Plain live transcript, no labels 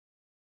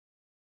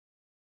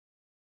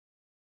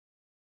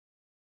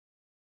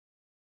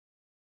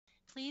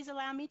Please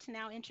allow me to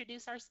now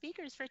introduce our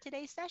speakers for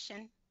today's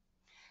session.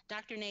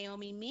 Dr.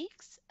 Naomi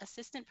Meeks,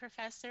 Assistant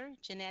Professor,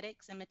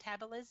 Genetics and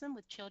Metabolism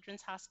with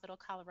Children's Hospital,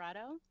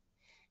 Colorado.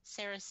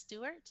 Sarah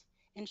Stewart,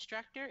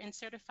 Instructor and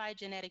Certified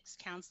Genetics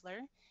Counselor,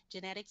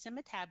 Genetics and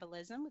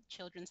Metabolism with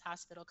Children's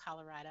Hospital,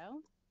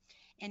 Colorado.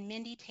 And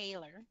Mindy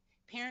Taylor,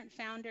 Parent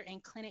Founder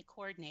and Clinic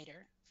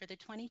Coordinator for the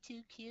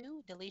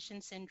 22q Deletion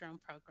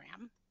Syndrome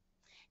Program.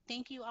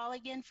 Thank you all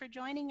again for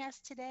joining us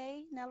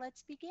today. Now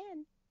let's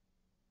begin.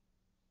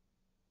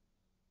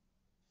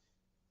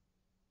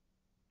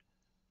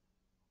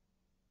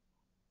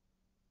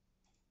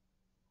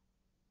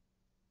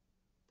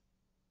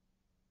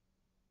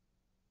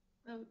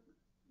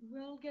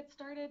 We'll get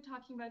started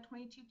talking about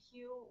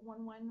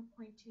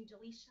 22q11.2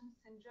 Deletion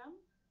Syndrome.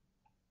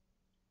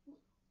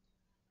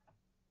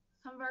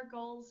 Some of our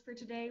goals for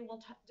today,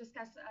 we'll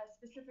discuss a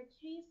specific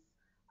case,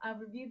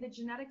 review the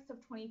genetics of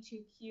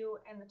 22q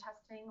and the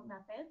testing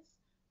methods,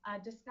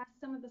 discuss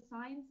some of the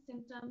signs,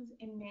 symptoms,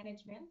 and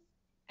management,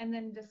 and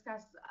then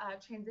discuss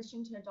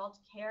transition to adult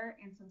care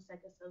and some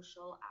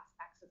psychosocial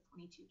aspects of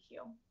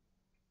 22q.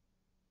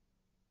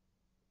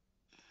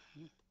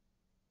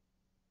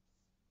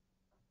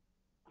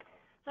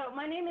 So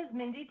my name is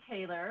Mindy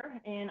Taylor,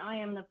 and I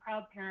am the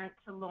proud parent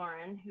to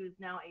Lauren, who's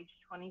now age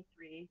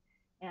 23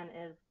 and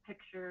is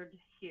pictured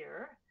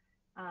here,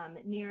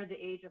 near the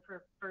age of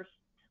her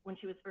when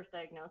she was first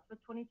diagnosed with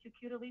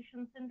 22q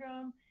deletion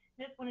syndrome.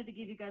 I just wanted to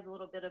give you guys a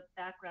little bit of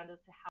background as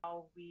to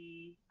how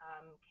we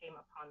came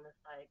upon this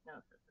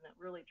diagnosis. And it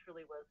really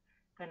truly was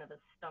kind of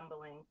a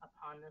stumbling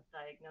upon this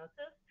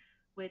diagnosis,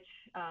 which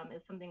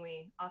is something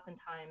we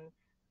oftentimes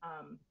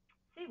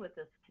see with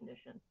this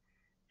condition.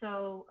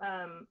 So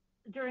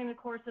during the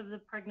course of the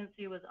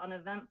pregnancy, it was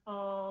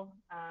uneventful,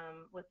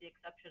 with the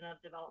exception of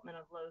development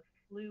of low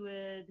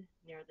fluid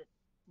near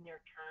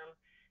term.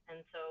 And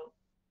so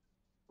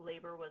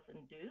labor was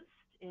induced,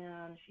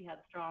 and she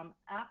had strong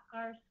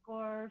APGAR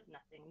scores,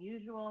 nothing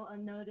usual,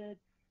 unnoted.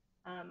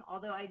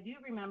 Although I do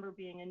remember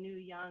being a new,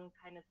 young,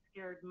 kind of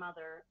scared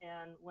mother,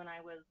 and when I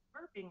was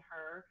birthing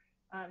her,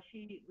 I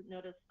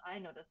noticed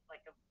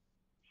like a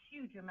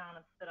huge amount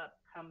of spit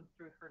up come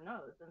through her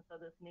nose. And so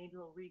this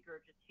nasal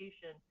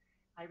regurgitation,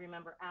 I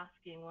remember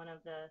asking one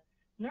of the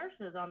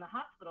nurses on the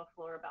hospital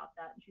floor about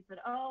that, and she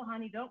said, "Oh,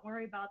 honey, don't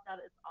worry about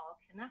that. It's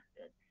all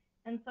connected."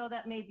 And so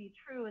that may be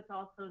true. It's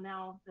also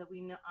now that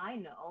I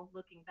know,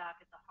 looking back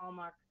at the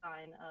hallmark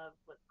sign of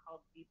what's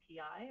called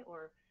VPI,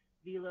 or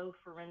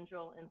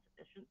velopharyngeal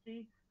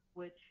insufficiency,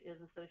 which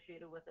is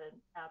associated with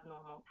an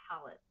abnormal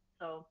palate.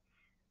 So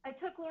I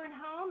took Lauren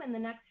home, and the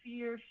next few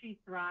years she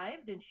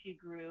thrived and she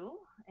grew.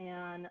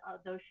 And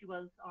though she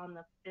was on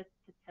the 5th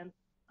to 10th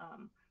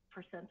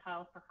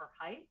percentile for her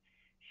height,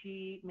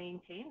 she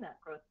maintained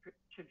that growth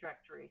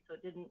trajectory. So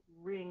it didn't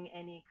ring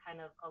any kind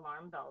of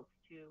alarm bells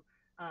to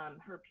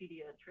her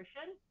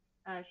pediatrician.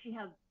 She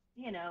had,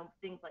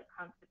 things like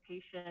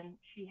constipation.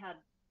 She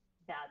had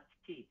bad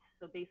teeth.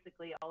 So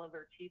basically all of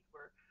her teeth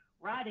were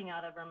rotting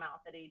out of her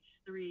mouth at age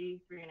 3,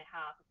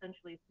 3.5,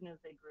 essentially as soon as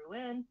they grew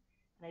in.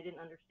 And I didn't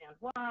understand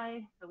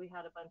why. So we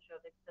had a bunch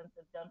of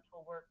extensive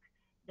dental work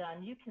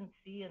done. You can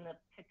see in the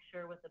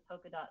picture with the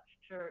polka dot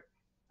shirt,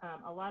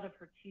 a lot of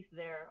her teeth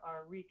there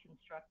are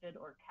reconstructed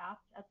or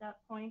capped at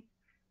that point.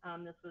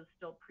 This was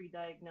still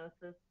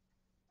pre-diagnosis.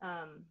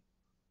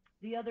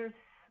 The other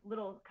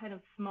little kind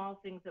of small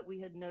things that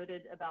we had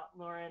noted about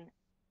Lauren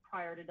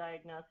prior to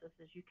diagnosis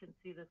is you can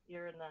see this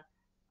ear in the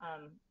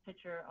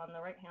picture on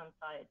the right-hand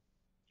side.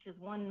 She has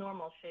one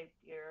normal shaped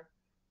ear.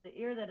 The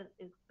ear that is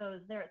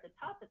exposed there at the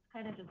top, it's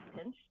kind of just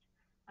pinched.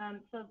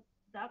 So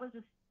that was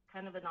just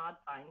kind of an odd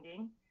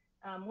finding.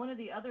 One of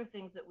the other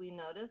things that we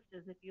noticed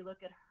is if you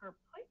look at her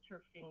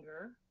pointer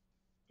finger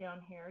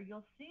down here,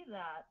 you'll see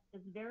that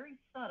it's very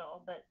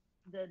subtle, but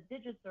the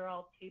digits are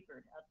all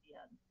tapered at the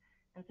end.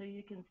 And so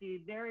you can see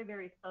very,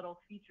 very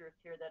subtle features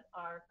here that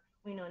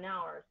we know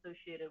now are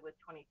associated with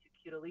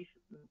 22q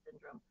deletion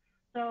syndrome.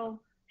 So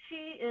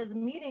she is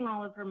meeting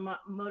all of her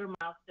motor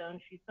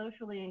milestones. She's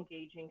socially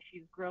engaging.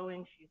 She's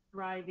growing. She's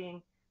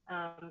thriving.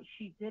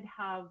 She did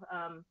have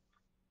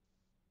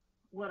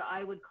what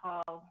I would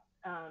call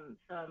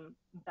some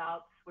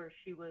bouts where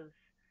she was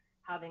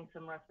having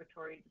some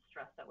respiratory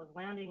distress that was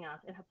landing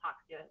us in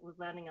hypoxia. It was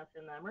landing us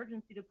in the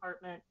emergency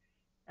department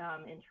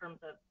in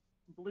terms of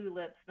blue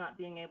lips, not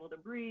being able to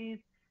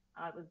breathe.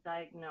 I was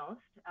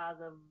diagnosed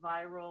as a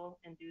viral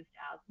induced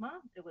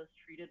asthma. It was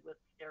treated with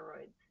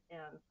steroids.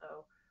 And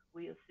so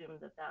we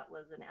assumed that that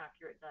was an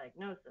accurate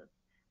diagnosis.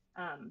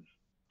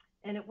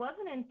 And it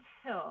wasn't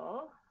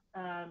until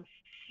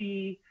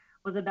she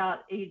was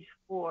about age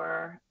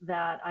 4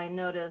 that I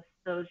noticed,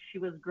 though she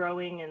was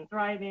growing and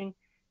thriving,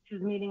 she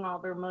was meeting all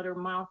of her motor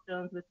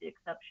milestones with the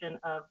exception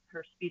of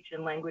her speech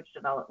and language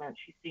development.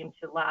 She seemed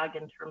to lag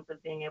in terms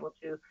of being able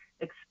to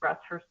express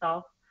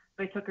herself.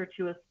 So I took her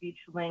to a speech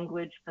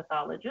language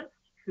pathologist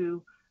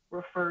who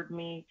referred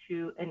me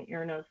to an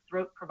ear, nose,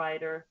 throat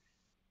provider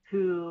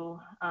who,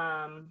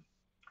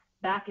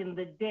 back in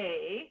the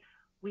day,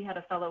 we had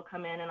a fellow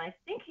come in, and I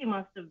think he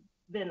must have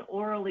been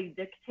orally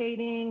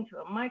dictating to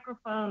a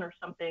microphone or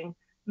something,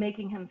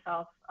 making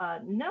himself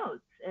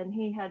notes. And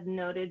he had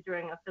noted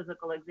during a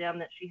physical exam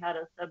that she had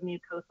a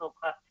submucosal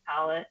cleft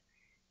palate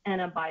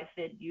and a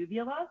bifid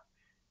uvula.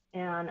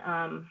 And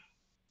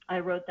I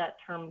wrote that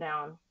term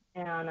down,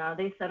 and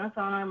they sent us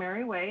on our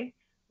merry way.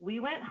 We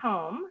went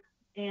home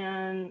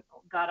and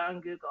got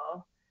on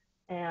Google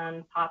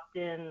and popped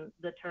in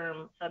the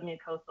term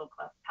submucosal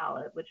cleft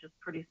palate, which is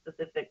pretty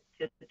specific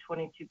to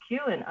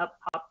 22q, and up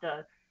popped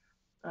a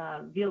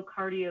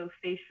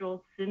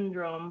veocardiofacial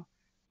syndrome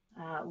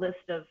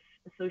list of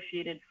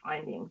associated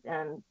findings.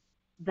 And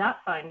that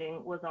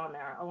finding was on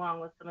there,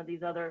 along with some of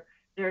these other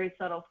very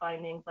subtle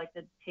findings like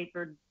the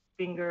tapered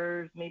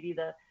fingers, maybe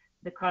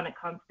the chronic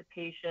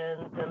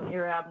constipation, some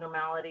ear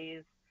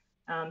abnormalities,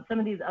 some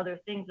of these other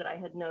things that I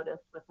had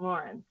noticed with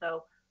Lauren.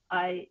 So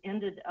I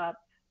ended up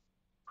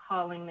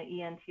calling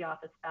the ENT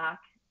office back,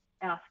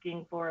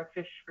 asking for a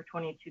fish for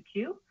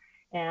 22q.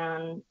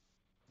 And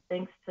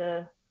thanks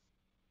to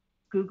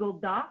Google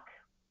Doc,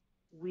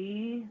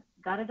 we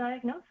got a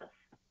diagnosis.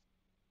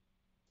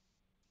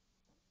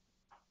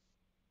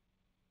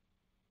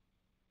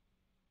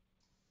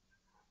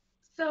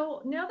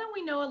 So now that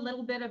we know a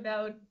little bit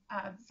about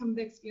some of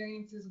the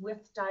experiences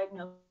with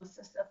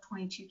diagnosis of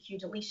 22q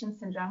deletion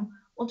syndrome,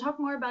 we'll talk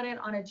more about it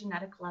on a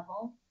genetic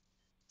level.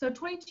 So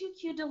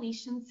 22q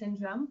deletion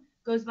syndrome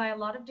goes by a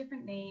lot of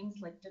different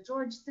names like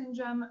DeGeorge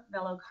syndrome,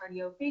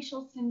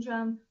 velocardiofacial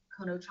syndrome,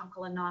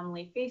 conotruncal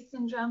anomaly face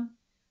syndrome.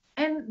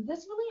 And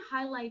this really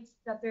highlights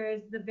that there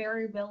is the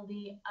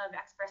variability of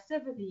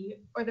expressivity,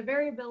 or the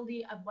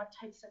variability of what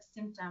types of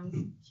symptoms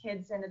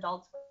kids and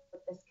adults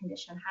with this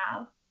condition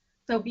have.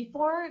 So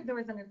before there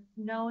was a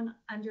known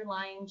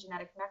underlying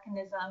genetic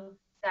mechanism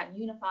that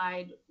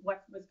unified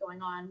what was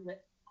going on with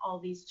all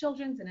these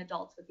children and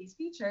adults with these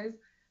features,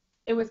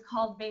 it was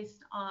called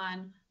based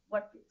on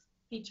what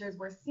features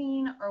were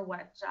seen or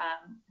what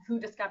who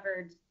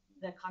discovered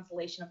the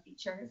constellation of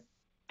features.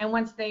 And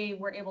once they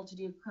were able to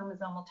do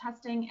chromosomal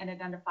testing and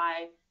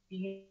identify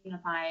the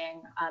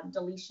unifying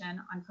deletion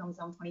on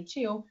chromosome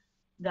 22,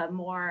 the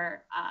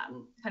more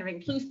kind of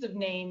inclusive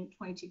name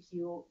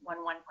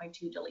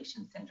 22q11.2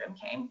 deletion syndrome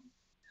came.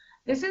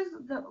 This is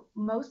the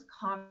most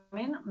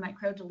common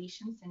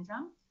microdeletion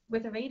syndrome,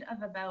 with a rate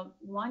of about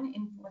 1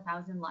 in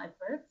 4,000 live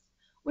births,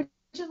 which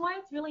is why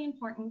it's really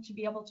important to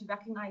be able to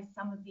recognize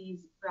some of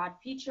these broad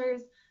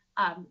features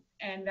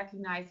and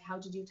recognize how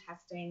to do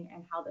testing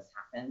and how this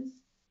happens.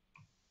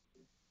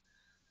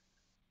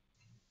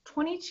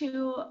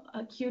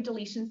 22q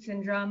deletion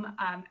syndrome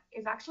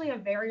is actually a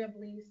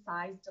variably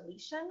sized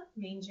deletion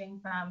ranging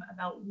from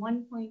about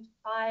 1.5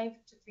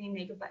 to 3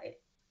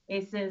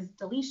 megabases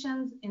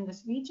deletions in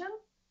this region.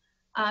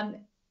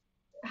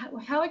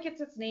 How it gets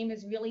its name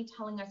is really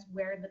telling us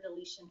where the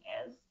deletion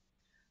is.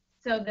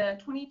 So the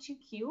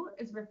 22q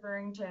is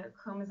referring to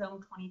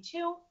chromosome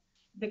 22.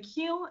 The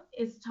q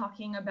is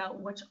talking about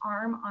which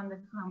arm on the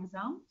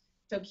chromosome.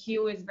 So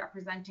q is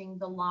representing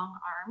the long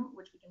arm,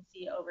 which we can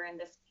see over in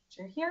this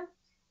picture here.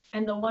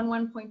 And the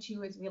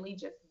 11.2 is really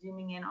just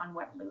zooming in on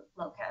what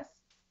locus.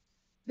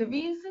 The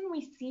reason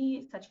we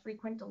see such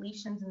frequent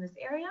deletions in this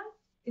area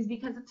is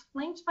because it's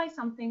flanked by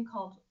something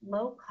called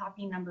low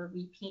copy number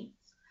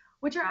repeats,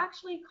 which are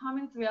actually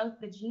common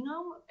throughout the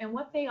genome. And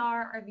what they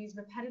are these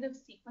repetitive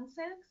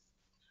sequences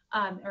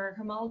or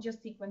homologous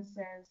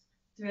sequences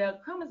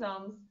throughout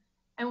chromosomes.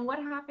 And what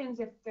happens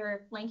if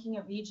they're flanking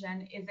a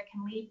region is it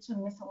can lead to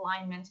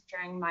misalignment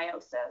during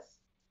meiosis.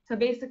 So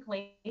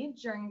basically,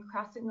 during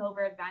crossing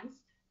over events,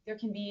 there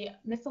can be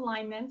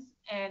misalignments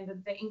and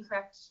the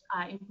incorrect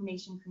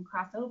information can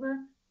cross over,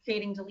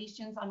 creating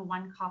deletions on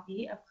one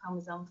copy of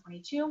chromosome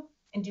 22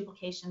 and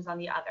duplications on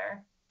the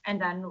other.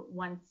 And then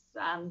once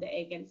the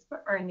egg and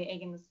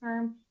the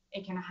sperm,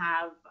 it can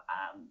have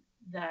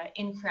the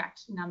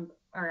incorrect number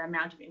or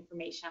amount of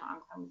information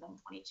on chromosome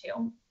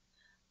 22.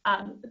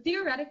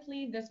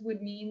 Theoretically, this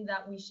would mean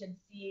that we should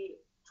see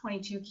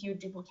 22q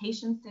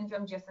duplication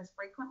syndrome just as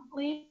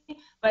frequently,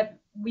 but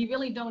we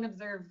really don't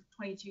observe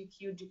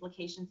 22q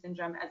duplication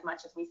syndrome as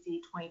much as we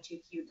see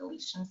 22q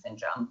deletion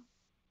syndrome.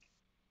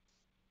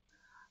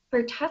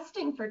 For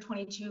testing for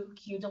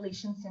 22q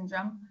deletion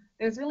syndrome,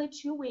 there's really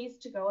two ways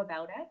to go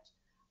about it.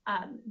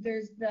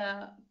 There's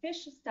the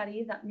FISH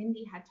study that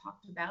Mindy had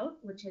talked about,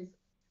 which is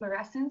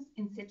fluorescence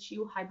in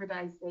situ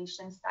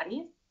hybridization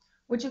studies,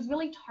 which is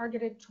really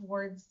targeted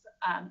towards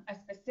a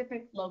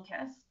specific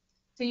locus.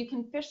 So you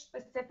can FISH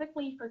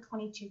specifically for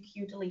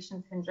 22q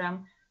deletion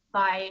syndrome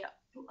by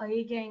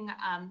flagging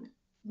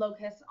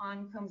locus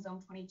on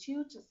chromosome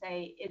 22 to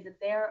say, is it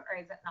there or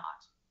is it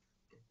not?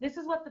 This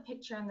is what the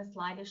picture on the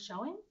slide is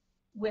showing,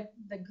 with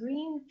the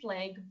green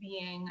flag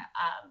being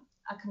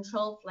a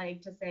control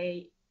flag to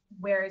say,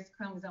 where is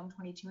chromosome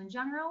 22 in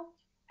general?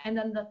 And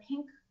then the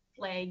pink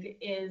flag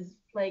is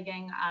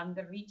flagging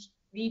the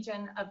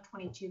region of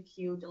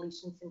 22q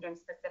deletion syndrome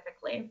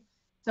specifically.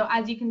 So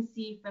as you can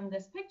see from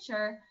this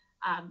picture,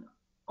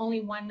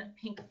 only one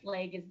pink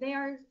flag is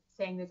there,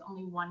 saying there's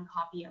only one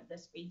copy of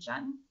this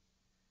region.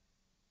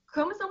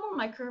 Chromosomal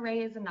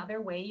microarray is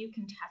another way you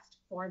can test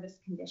for this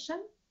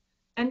condition.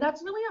 And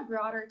that's really a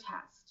broader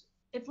test.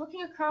 It's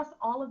looking across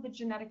all of the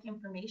genetic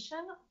information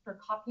for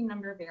copy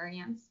number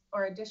variants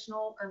or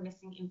additional or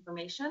missing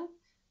information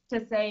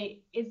to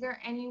say, is there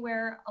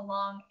anywhere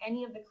along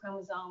any of the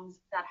chromosomes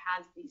that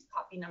has these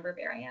copy number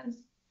variants?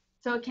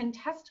 So it can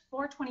test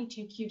for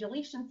 22q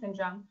deletion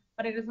syndrome,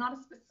 but it is not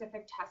a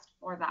specific test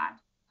for that.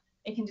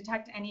 It can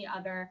detect any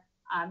other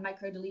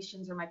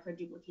microdeletions or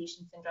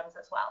microduplication syndromes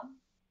as well.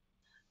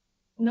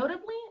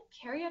 Notably,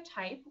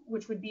 karyotype,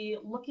 which would be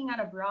looking at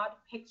a broad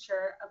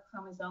picture of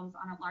chromosomes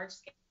on a large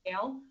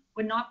scale,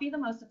 would not be the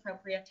most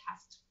appropriate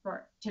test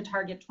to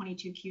target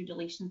 22q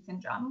deletion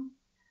syndrome.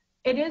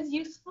 It is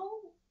useful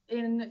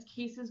in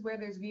cases where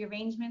there's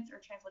rearrangements or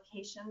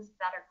translocations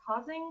that are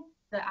causing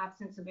the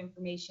absence of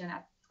information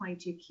at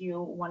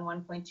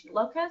 22q11.2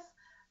 locus.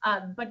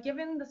 But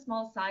given the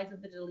small size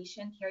of the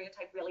deletion,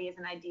 karyotype really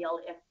isn't ideal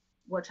if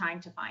we're trying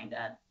to find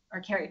it,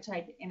 or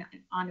karyotype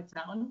on its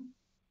own.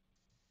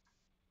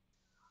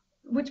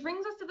 Which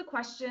brings us to the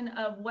question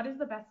of what is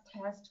the best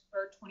test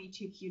for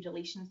 22q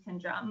deletion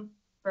syndrome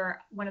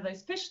for one of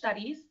those FISH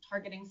studies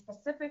targeting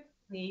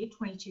specifically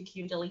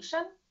 22q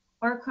deletion,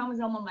 or a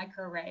chromosomal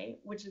microarray,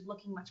 which is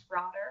looking much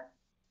broader.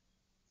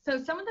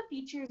 So some of the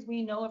features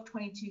we know of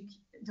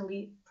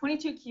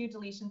 22q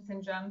deletion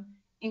syndrome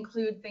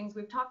include things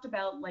we've talked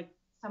about, like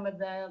some of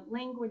the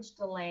language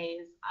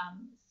delays,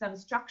 some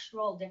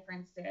structural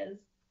differences,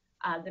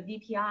 the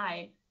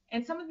VPI.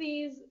 And some of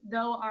these,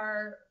 though,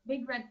 are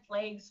big red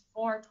flags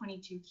for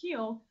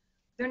 22q,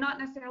 they're not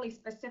necessarily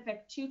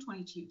specific to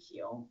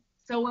 22q.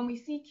 So when we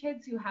see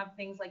kids who have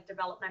things like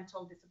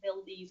developmental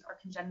disabilities or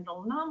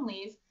congenital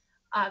anomalies,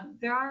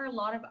 there are a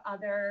lot of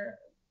other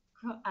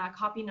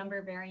copy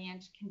number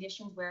variant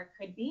conditions where it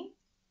could be.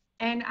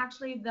 And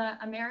actually the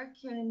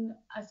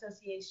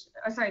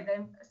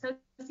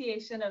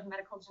Association of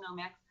Medical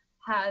Genomics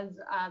has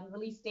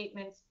released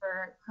statements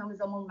for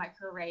chromosomal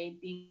microarray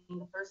being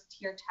the first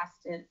tier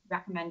tested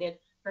recommended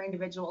for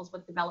individuals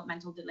with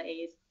developmental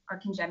delays or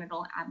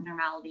congenital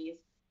abnormalities,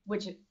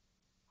 which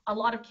a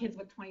lot of kids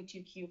with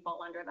 22q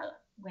fall under the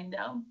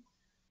window.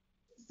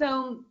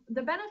 So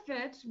the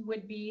benefit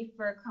would be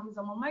for a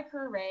chromosomal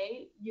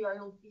microarray,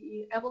 you'll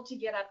be able to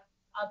get at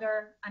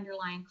other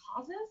underlying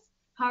causes.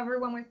 However,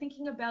 when we're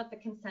thinking about the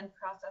consent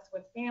process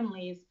with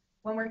families,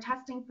 when we're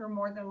testing for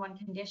more than one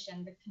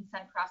condition, the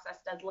consent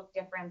process does look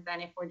different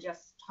than if we're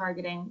just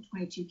targeting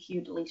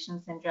 22q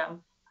deletion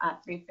syndrome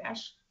through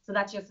FISH. So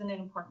that's just an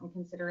important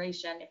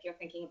consideration if you're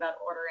thinking about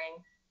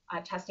ordering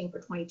testing for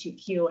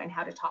 22q and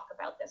how to talk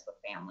about this with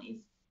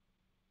families.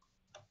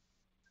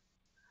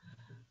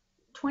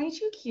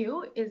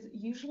 22q is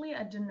usually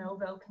a de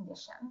novo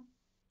condition.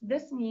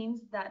 This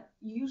means that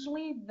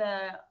usually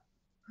the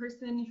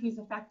person who's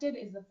affected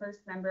is the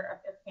first member of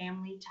their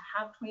family to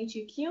have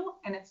 22q,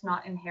 and it's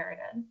not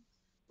inherited.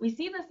 We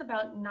see this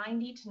about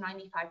 90 to 95%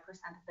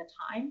 of the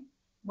time,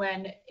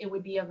 when it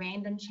would be a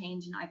random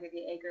change in either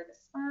the egg or the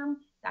sperm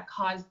that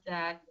caused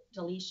that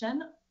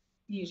deletion,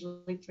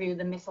 usually through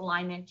the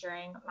misalignment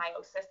during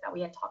meiosis that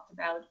we had talked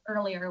about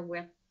earlier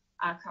with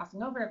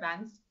crossing over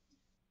events,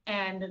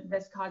 and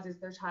this causes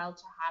their child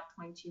to have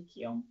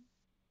 22q.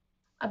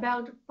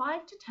 About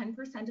 5 to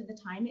 10% of the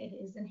time it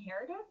is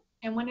inherited,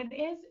 and when it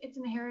is, it's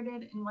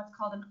inherited in what's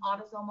called an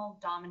autosomal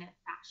dominant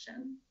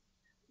fashion.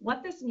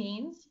 What this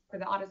means for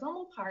the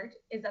autosomal part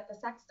is that the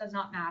sex does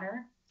not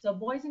matter. So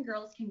boys and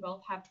girls can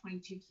both have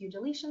 22q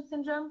deletion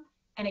syndrome,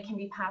 and it can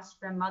be passed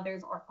from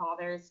mothers or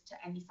fathers to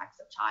any sex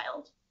of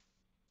child.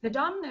 The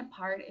dominant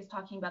part is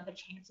talking about the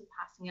chance of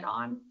passing it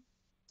on.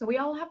 So we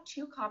all have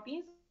 2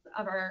 copies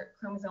of our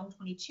chromosome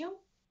 22,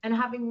 and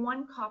having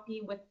 1 copy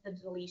with the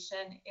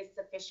deletion is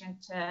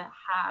sufficient to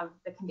have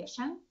the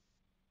condition.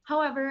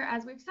 However,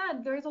 as we've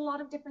said, there's a lot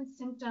of different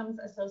symptoms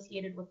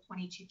associated with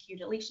 22q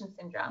deletion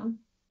syndrome.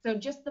 So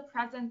just the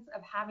presence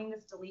of having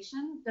this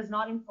deletion does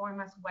not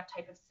inform us what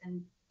type of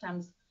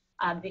symptoms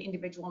the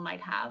individual might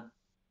have.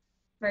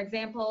 For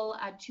example,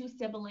 2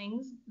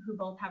 siblings who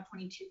both have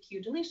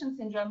 22q deletion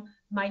syndrome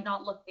might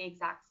not look the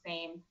exact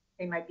same.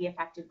 They might be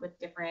affected with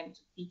different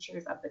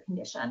features of the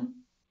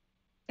condition.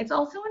 It's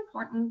also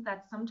important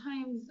that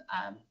sometimes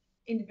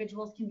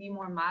individuals can be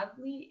more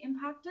mildly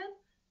impacted.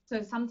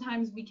 So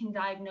sometimes we can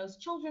diagnose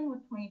children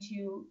with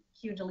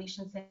 22q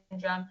deletion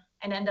syndrome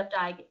and end up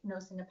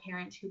diagnosing a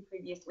parent who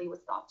previously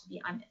was thought to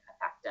be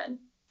unaffected.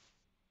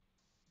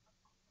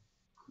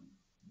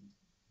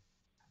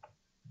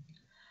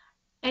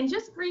 And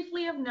just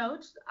briefly of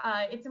note,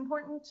 it's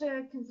important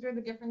to consider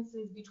the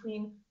differences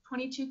between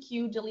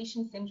 22q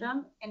deletion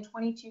syndrome and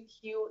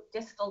 22q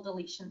distal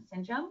deletion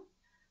syndrome.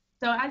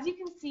 So as you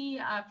can see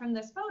from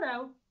this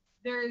photo,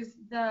 there's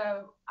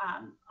the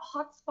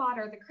hotspot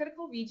or the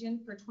critical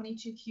region for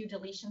 22q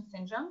deletion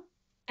syndrome.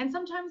 And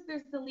sometimes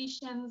there's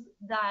deletions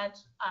that,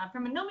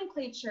 from a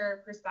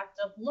nomenclature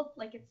perspective, look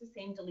like it's the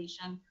same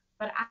deletion,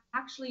 but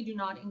actually do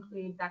not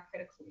include that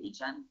critical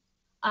region.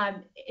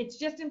 It's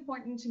just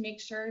important to make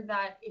sure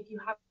that if you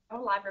have a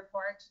lab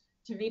report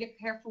to read it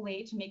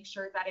carefully to make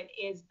sure that it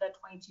is the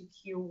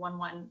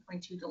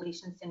 22q11.2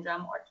 deletion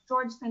syndrome or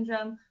George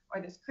syndrome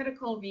or this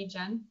critical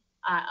region,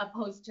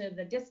 opposed to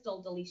the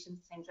distal deletion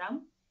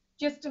syndrome,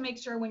 just to make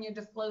sure when you're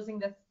disclosing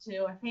this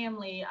to a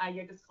family,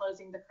 you're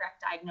disclosing the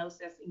correct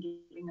diagnosis and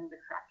giving them the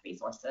correct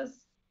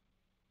resources.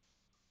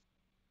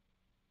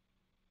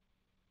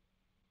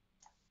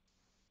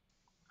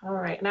 All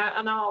right,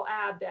 and I'll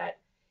add that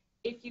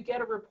if you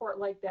get a report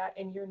like that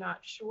and you're not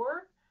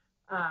sure,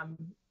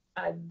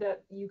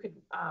 that you could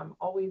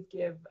always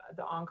give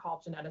the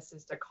on-call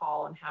geneticist a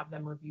call and have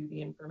them review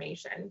the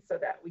information so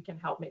that we can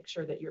help make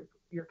sure that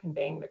you're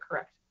conveying the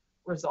correct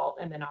result,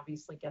 and then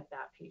obviously get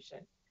that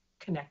patient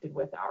connected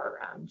with our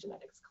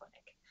genetics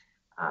clinic.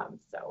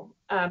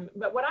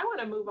 But what I want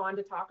to move on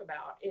to talk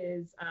about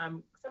is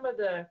some of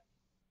the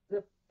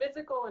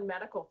physical and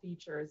medical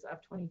features of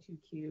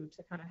 22q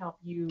to kind of help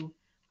you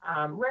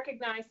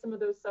recognize some of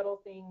those subtle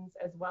things,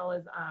 as well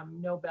as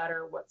know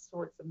better what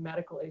sorts of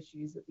medical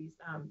issues that these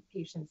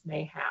patients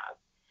may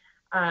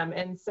have.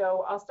 And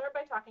so I'll start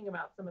by talking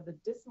about some of the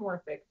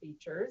dysmorphic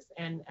features,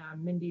 and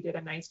Mindy did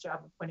a nice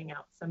job of pointing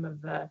out some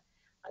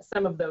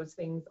of those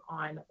things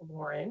on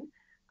Lauren.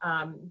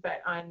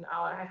 But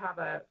I have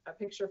a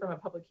picture from a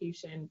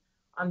publication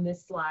on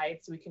this slide,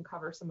 so we can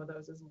cover some of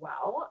those as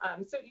well.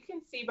 So you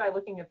can see by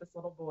looking at this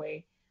little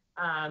boy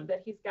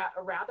that he's got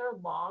a rather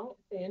long,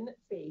 thin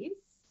face.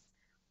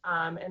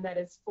 And that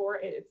his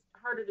forehead, it's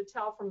harder to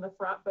tell from the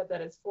front, but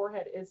that his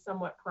forehead is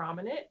somewhat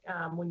prominent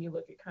when you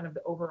look at kind of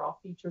the overall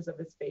features of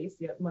his face.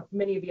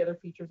 Many of the other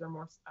features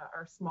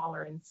are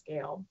smaller in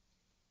scale.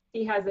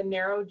 He has a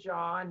narrow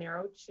jaw,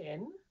 narrow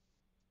chin.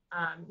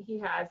 He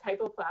has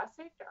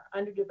hypoplastic or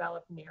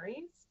underdeveloped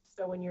nares.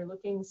 So when you're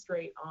looking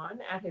straight on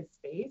at his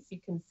face,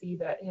 you can see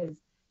that his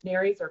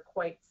nares are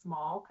quite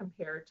small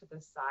compared to the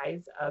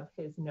size of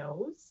his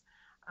nose.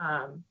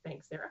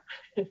 Thanks, Sarah.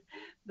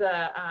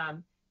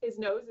 His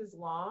nose is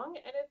long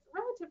and it's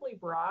relatively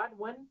broad.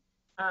 One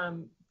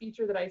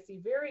feature that I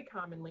see very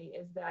commonly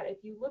is that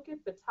if you look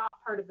at the top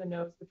part of the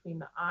nose between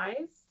the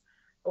eyes,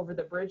 over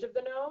the bridge of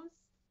the nose,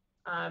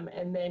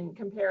 and then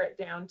compare it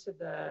down to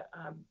the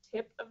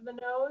tip of the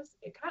nose,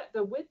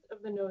 the width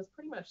of the nose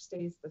pretty much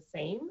stays the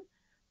same.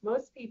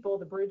 Most people,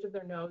 the bridge of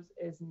their nose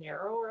is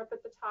narrower up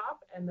at the top,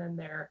 and then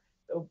their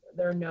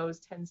nose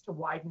tends to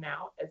widen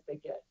out as they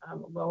get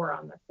lower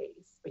on the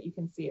face. But you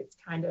can see it's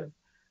kind of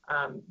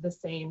the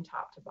same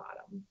top to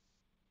bottom.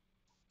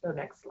 So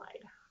next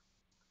slide.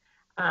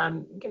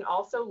 You can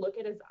also look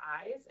at his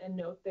eyes and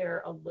note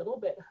they're a little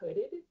bit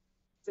hooded,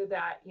 so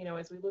that,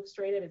 as we look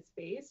straight at his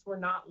face, we're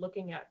not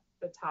looking at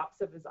the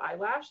tops of his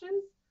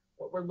eyelashes.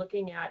 What we're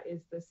looking at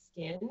is the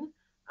skin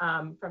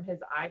from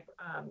his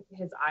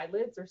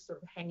eyelids are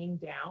sort of hanging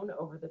down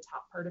over the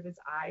top part of his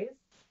eyes.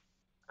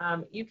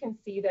 You can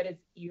see that his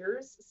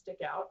ears stick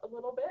out a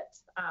little bit.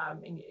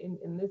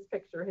 In this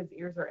picture, his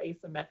ears are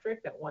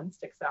asymmetric, that one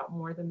sticks out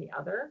more than the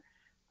other.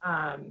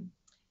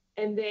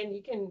 And then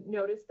you can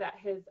notice that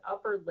his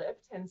upper lip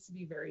tends to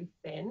be very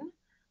thin.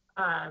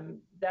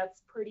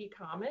 That's pretty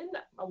common.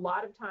 A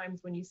lot of times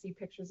when you see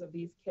pictures of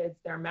these kids,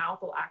 their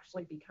mouth will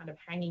actually be kind of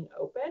hanging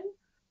open,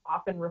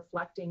 often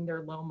reflecting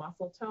their low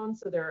muscle tone.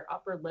 So their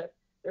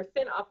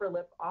thin upper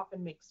lip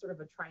often makes sort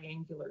of a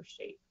triangular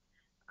shape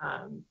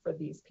for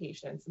these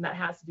patients. And that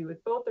has to do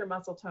with both their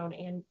muscle tone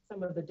and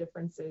some of the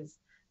differences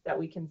that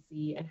we can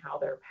see in how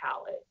their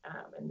palate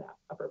and that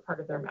upper part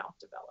of their mouth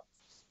develops.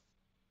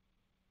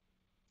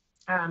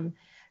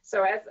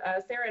 So as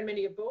Sarah and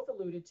Mindy have both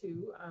alluded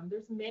to,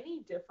 there's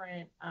many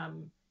different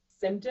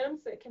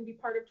symptoms that can be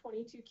part of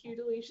 22q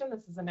deletion.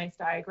 This is a nice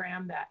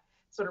diagram that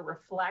sort of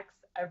reflects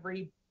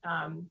every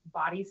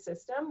body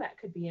system that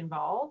could be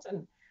involved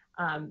and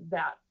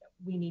that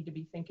we need to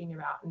be thinking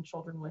about in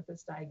children with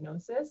this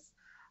diagnosis.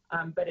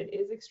 But it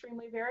is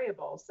extremely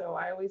variable. So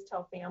I always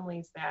tell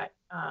families that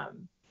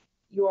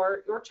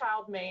your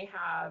child may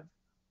have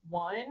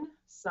one,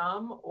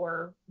 some,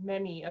 or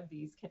many of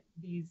these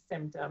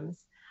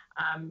symptoms.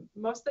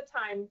 Most of the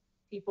time,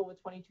 people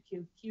with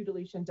 22q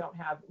deletion don't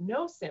have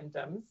no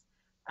symptoms.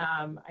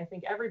 I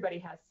think everybody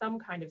has some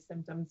kind of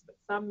symptoms, but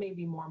some may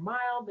be more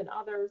mild than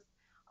others,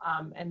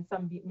 and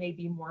some may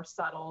be more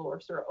subtle or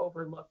sort of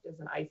overlooked as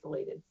an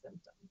isolated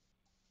symptom.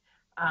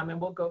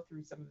 And we'll go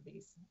through some of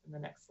these in the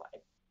next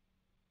slide.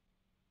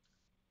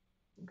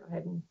 Go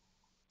ahead and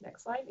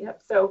next slide.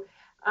 Yep. So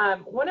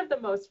one of the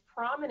most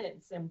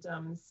prominent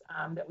symptoms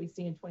that we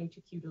see in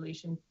 22q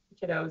deletion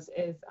kiddos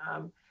is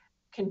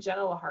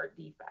congenital heart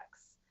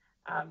defects.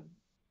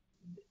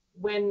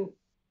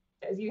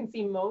 As you can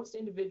see, most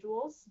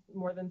individuals,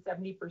 more than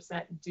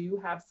 70%, do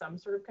have some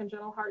sort of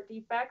congenital heart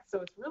defect.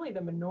 So it's really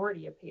the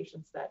minority of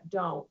patients that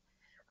don't.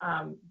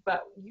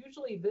 But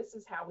usually this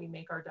is how we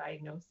make our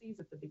diagnoses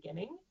at the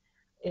beginning,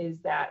 is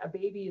that a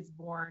baby is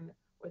born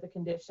with a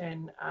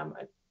condition,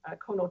 a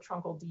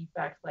conal-truncal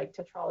defect like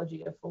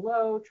tetralogy of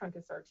Fallot,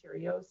 truncus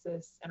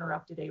arteriosus,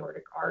 interrupted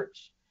aortic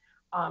arch.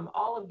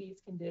 All of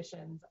these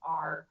conditions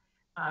are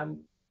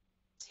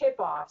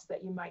tip-offs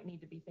that you might need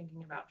to be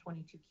thinking about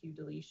 22q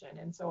deletion.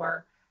 And so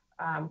our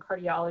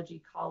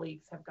cardiology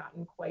colleagues have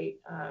gotten quite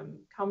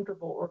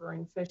comfortable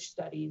ordering FISH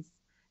studies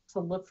to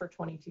look for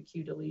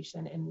 22q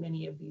deletion in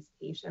many of these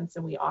patients,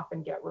 and we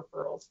often get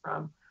referrals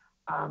from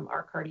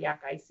our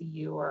cardiac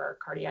ICU or our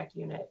cardiac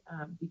unit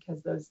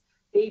because those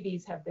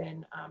babies have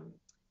been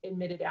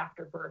admitted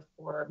after birth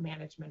for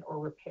management or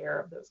repair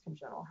of those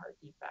congenital heart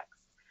defects.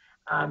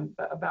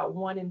 But about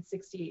 1 in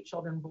 68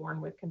 children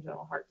born with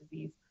congenital heart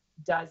disease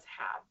does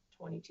have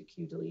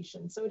 22q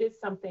deletion. So it is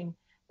something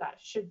that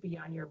should be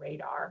on your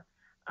radar,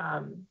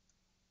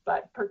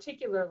 but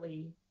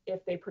particularly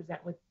if they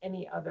present with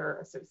any other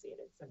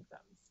associated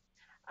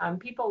symptoms.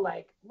 People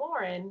like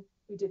Lauren,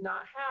 who did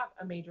not have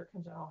a major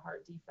congenital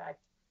heart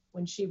defect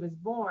when she was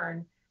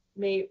born,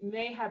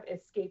 may have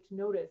escaped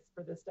notice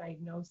for this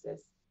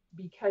diagnosis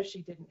because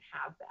she didn't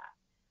have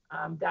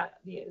that. That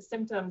the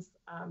symptoms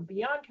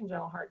beyond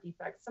congenital heart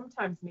defects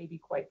sometimes may be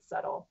quite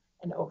subtle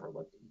and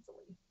overlooked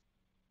easily.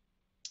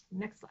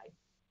 Next slide.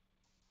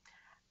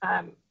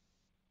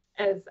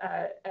 As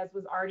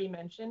was already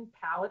mentioned,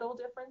 palatal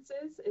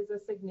differences is a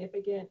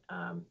significant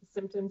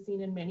symptom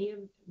seen in many of,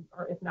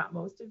 or if not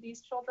most of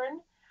these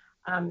children.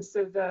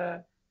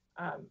 So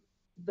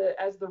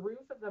as the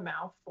roof of the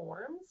mouth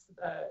forms,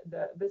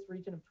 this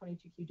region of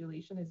 22q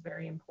deletion is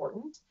very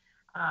important.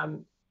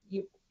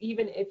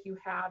 Even if you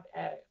have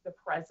the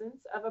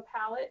presence of a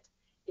palate,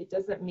 it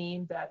doesn't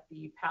mean that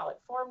the palate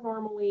formed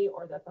normally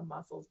or that the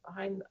muscles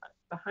behind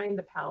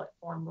the palate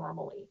form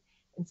normally.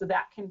 And so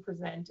that can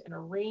present in a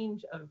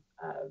range of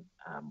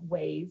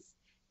ways,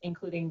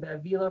 including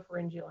the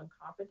velopharyngeal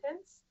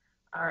incompetence,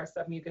 or a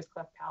submucous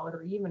cleft palate,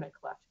 or even a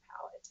cleft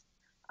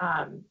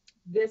palate.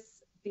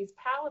 These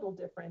palatal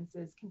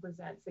differences can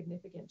present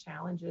significant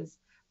challenges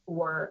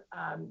for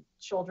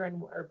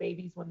children or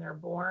babies when they're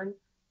born,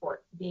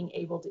 for being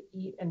able to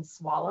eat and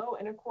swallow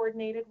in a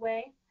coordinated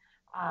way.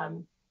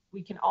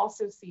 We can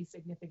also see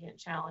significant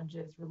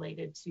challenges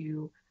related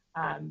to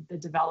the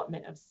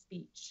development of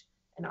speech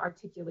and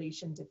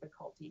articulation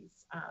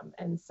difficulties.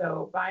 And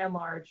so by and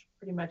large,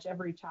 pretty much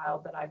every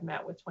child that I've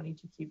met with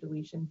 22q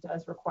deletion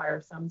does require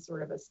some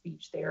sort of a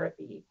speech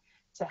therapy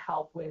to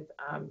help with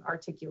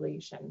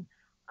articulation,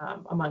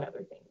 among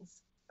other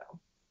things. So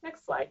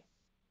next slide.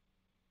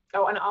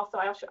 Oh, and also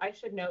I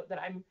should note that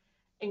I'm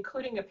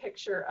including a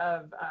picture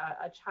of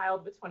a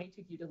child with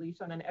 22q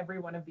deletion on every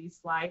one of these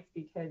slides,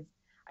 because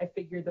I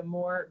figure the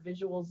more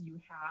visuals you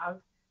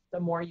have, the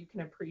more you can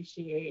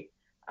appreciate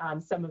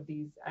some of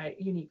these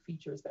unique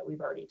features that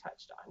we've already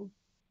touched on.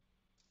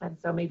 And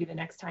so maybe the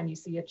next time you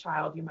see a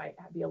child, you might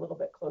be a little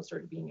bit closer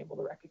to being able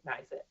to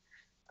recognize it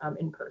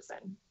in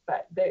person.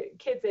 But the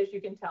kids, as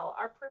you can tell,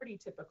 are pretty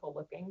typical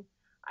looking.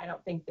 I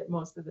don't think that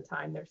most of the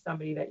time there's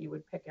somebody that you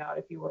would pick out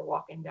if you were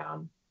walking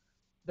down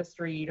the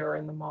street or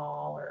in the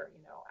mall or,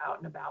 you know, out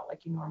and about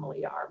like you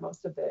normally are.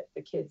 Most of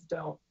the kids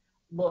don't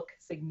look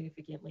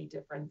significantly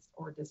different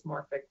or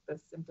dysmorphic. The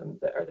symptoms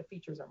or the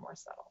features are more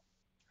subtle.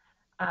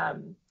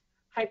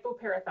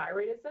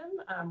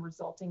 Hypoparathyroidism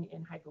resulting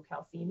in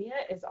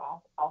hypocalcemia is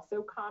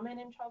also common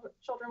in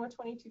children with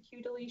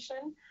 22q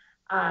deletion.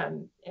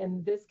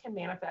 And this can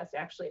manifest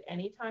actually at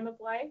any time of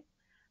life.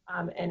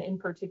 And in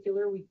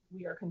particular,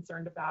 we are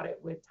concerned about it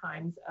with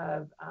times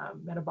of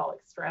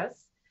metabolic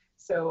stress.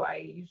 So I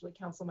usually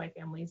counsel my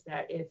families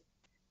that if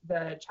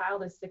the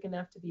child is sick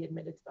enough to be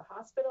admitted to the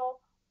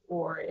hospital,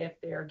 or if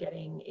they're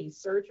getting a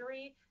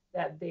surgery,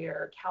 that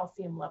their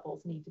calcium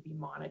levels need to be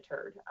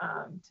monitored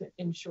to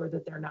ensure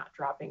that they're not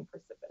dropping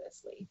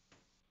precipitously.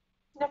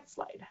 Next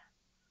slide.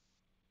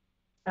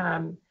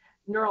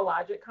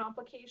 Neurologic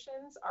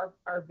complications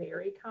are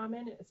very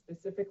common,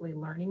 specifically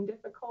learning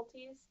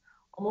difficulties.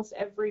 Almost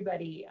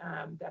everybody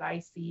that I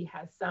see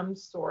has some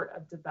sort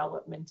of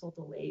developmental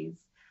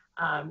delays.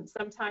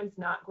 Sometimes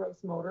not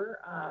gross motor,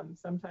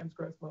 sometimes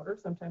gross motor,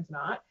 sometimes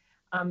not.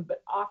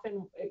 But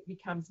often it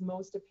becomes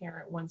most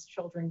apparent once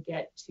children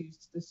get to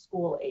the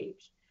school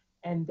age,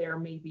 and there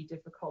may be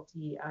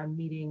difficulty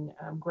meeting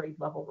grade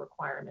level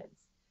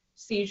requirements.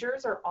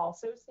 Seizures are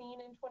also seen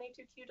in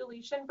 22q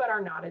deletion, but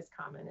are not as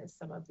common as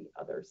some of the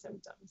other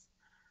symptoms.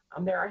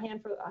 There are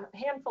a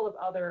handful of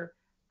other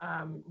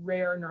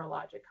rare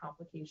neurologic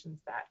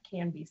complications that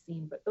can be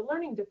seen, but the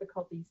learning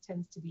difficulties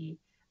tends to be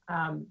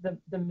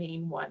the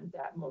main one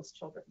that most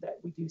children, that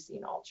we do see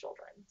in all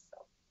children.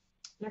 So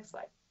next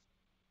slide.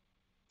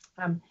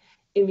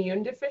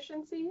 Immune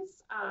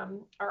deficiencies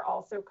are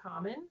also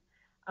common.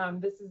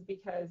 This is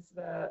because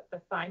the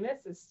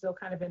thymus is still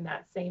kind of in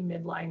that same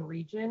midline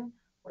region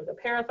where the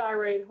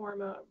parathyroid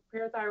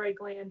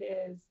gland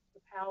is, the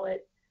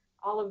palate.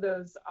 All of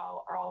those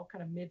are all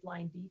kind of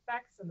midline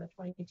defects, and the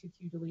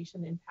 22q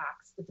deletion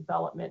impacts the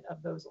development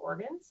of those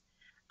organs.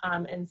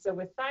 And so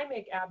with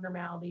thymic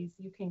abnormalities,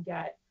 you can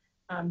get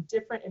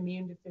different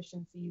immune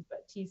deficiencies,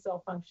 but T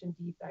cell function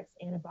defects,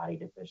 antibody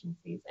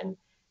deficiencies, and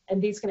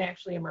these can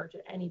actually emerge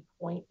at any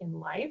point in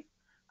life.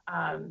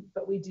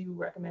 But we do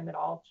recommend that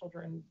all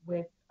children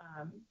with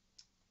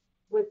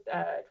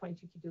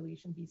 22q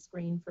deletion be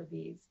screened for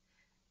these.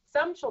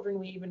 Some children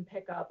we even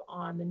pick up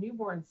on the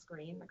newborn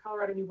screen. The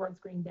Colorado newborn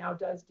screen now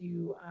does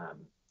do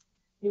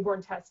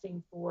newborn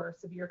testing for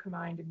severe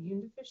combined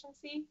immune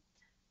deficiency.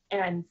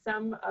 And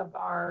some of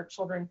our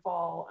children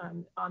fall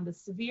on the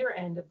severe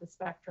end of the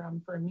spectrum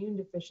for immune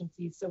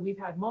deficiencies. So we've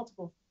had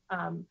multiple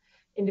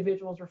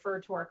individuals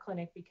referred to our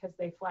clinic because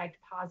they flagged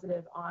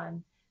positive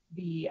on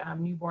the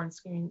newborn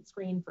screen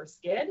for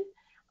SCID.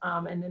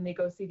 And then they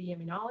go see the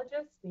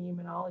immunologist. The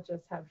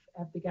immunologists have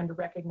begun to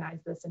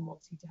recognize this, and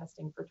we'll see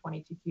testing for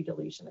 22q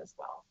deletion as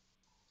well.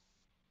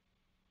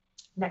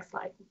 Next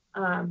slide.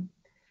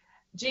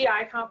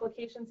 GI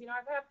complications, you know,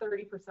 I've had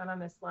 30% on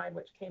this slide,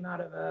 which came out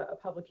of a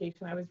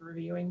publication I was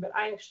reviewing, but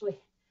I would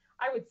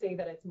say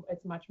that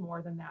it's much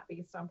more than that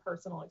based on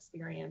personal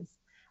experience.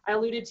 I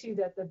alluded to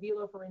that the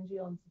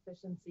velopharyngeal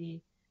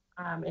insufficiency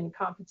and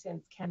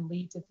incompetence can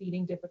lead to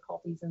feeding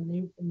difficulties in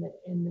the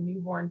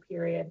newborn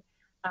period.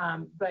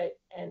 And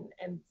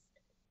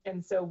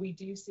so we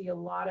do see a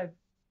lot of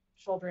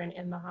children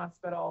in the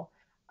hospital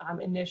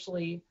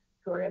initially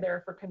who are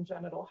there for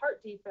congenital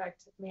heart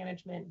defect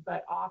management,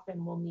 but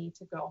often will need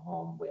to go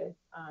home with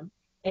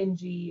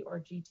NG or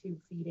G-tube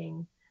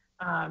feeding.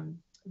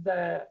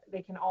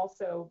 They can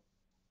also,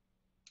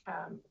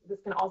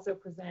 this can also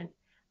present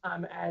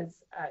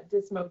as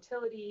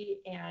dysmotility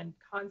and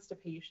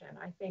constipation.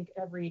 I think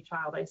every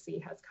child I see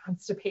has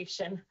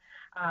constipation.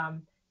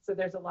 So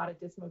there's a lot of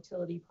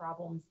dysmotility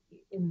problems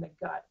in the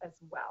gut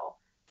as well.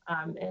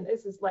 And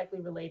this is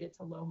likely related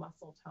to low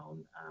muscle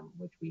tone,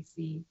 which we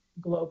see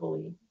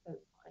globally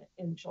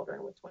in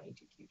children with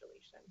 22q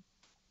deletion.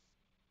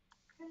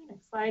 Okay,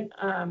 next slide.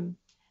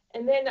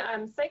 And then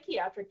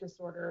psychiatric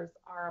disorders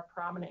are a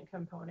prominent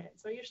component.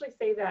 So I usually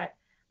say that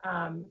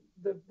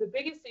the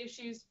biggest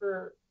issues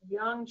for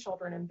young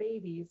children and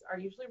babies are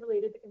usually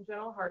related to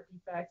congenital heart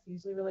defects,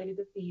 usually related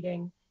to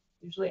feeding,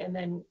 and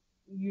then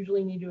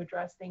usually need to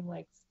address things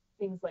like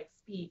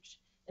speech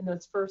in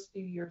those first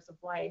few years of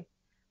life.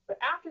 But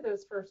after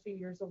those first few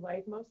years of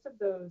life, most of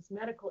those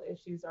medical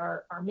issues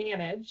are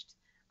managed,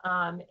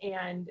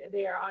 and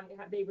they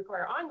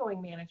require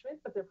ongoing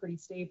management, but they're pretty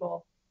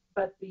stable.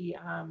 But the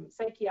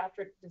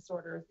psychiatric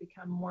disorders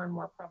become more and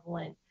more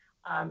prevalent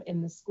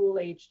in the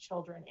school-age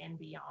children and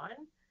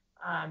beyond.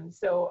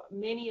 So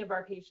many of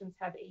our patients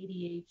have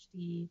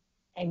ADHD.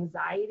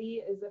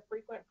 Anxiety is a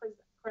frequent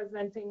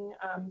presenting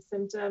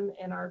symptom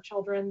in our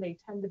children. They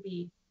tend to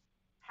be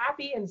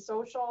happy and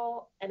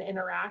social and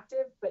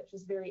interactive, but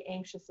just very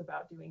anxious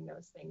about doing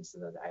those things. So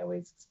that I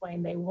always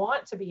explain they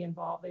want to be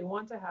involved, they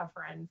want to have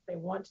friends, they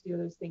want to do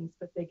those things,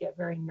 but they get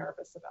very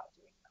nervous about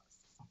doing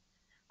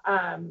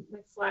those.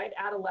 Next slide.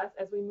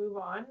 As we move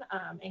on,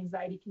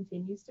 anxiety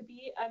continues to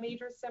be a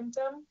major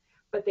symptom,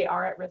 but they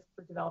are at risk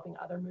for developing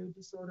other mood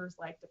disorders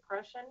like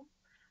depression.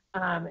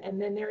 And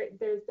then there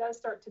does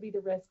start to be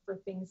the risk for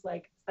things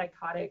like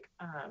psychotic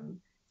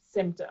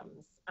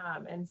symptoms.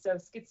 And so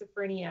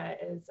schizophrenia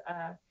is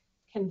a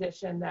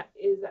condition that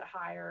is at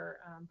higher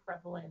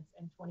prevalence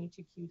in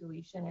 22q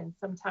deletion, and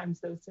sometimes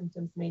those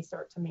symptoms may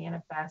start to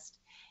manifest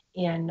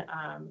in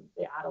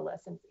the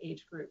adolescent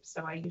age group.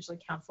 So I usually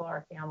counsel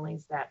our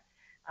families that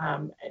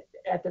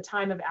at the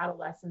time of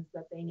adolescence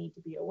that they need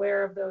to be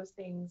aware of those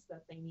things,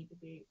 that they need to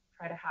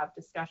try to have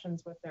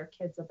discussions with their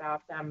kids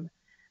about them,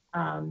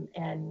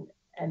 and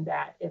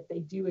that if they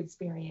do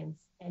experience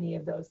any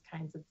of those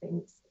kinds of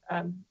things,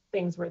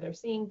 things where they're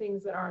seeing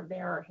things that aren't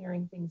there or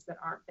hearing things that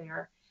aren't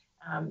there,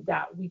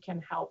 that we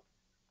can help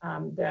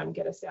them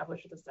get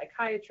established with a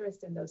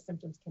psychiatrist, and those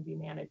symptoms can be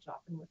managed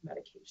often with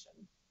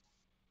medication.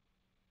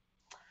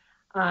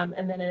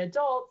 And then in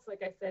adults,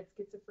 like I said,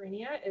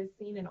 schizophrenia is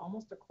seen in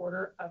almost a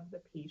quarter of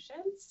the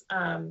patients.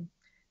 And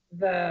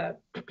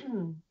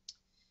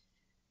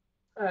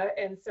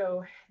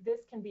so this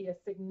can be a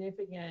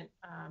significant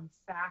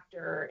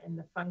factor in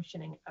the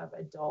functioning of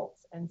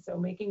adults. And so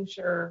making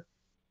sure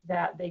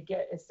that they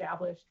get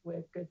established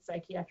with good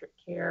psychiatric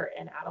care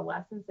in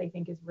adolescence, I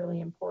think is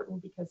really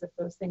important, because if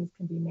those things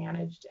can be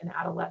managed in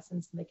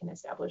adolescence and they can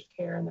establish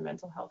care in the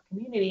mental health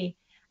community,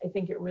 I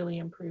think it really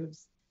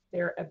improves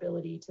their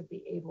ability to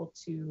be able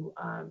to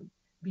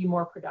be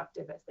more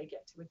productive as they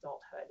get to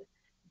adulthood.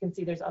 You can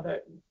see there's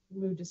other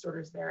mood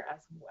disorders there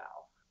as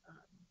well.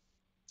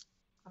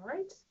 All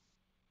right.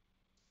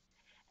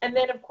 And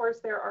then, of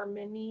course, there are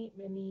many,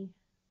 many,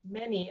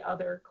 many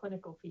other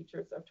clinical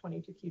features of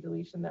 22q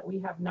deletion that we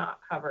have not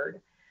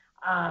covered.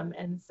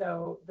 And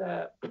so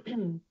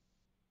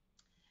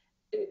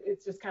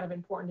it's just kind of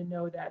important to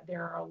know that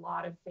there are a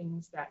lot of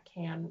things that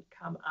can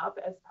come up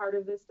as part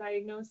of this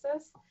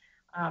diagnosis.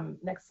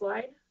 Next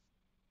slide.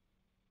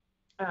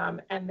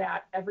 And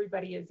that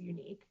everybody is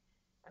unique.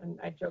 And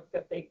I joke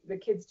that the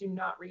kids do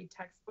not read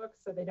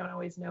textbooks, so they don't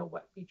always know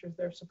what features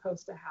they're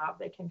supposed to have.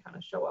 They can kind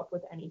of show up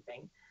with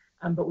anything.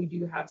 But we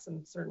do have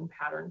some certain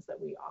patterns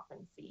that we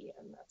often see,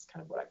 and that's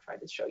kind of what I've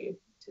tried to show you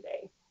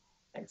today.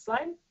 Next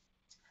slide.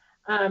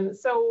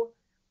 So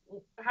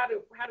how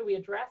do we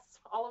address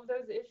all of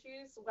those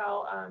issues?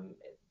 Well,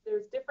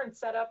 there's different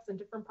setups in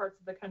different parts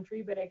of the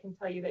country, but I can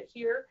tell you that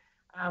here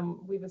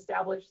we've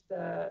established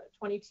the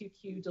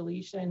 22q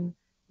deletion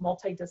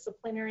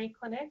multidisciplinary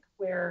clinic,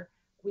 where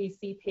we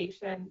see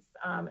patients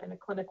in a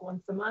clinic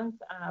once a month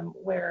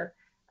where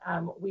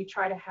we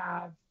try to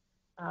have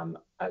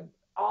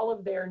all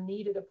of their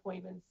needed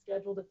appointments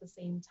scheduled at the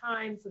same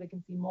time so they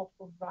can see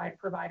multiple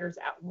providers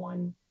at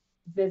one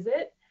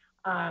visit.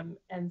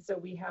 And so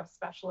we have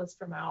specialists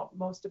from out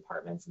most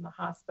departments in the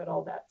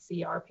hospital that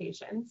see our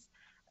patients.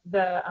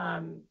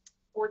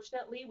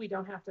 Fortunately, we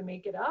don't have to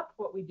make it up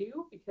what we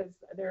do, because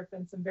there have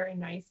been some very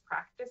nice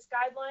practice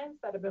guidelines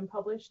that have been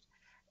published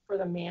for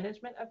the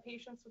management of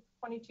patients with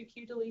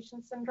 22q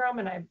deletion syndrome.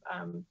 And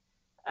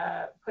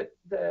I've put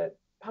the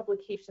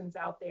publications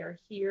out there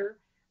here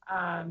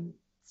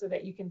so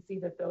that you can see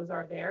that those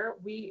are there.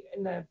 We,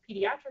 in the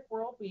pediatric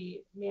world,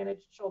 we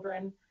manage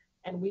children,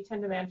 and we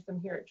tend to manage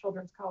them here at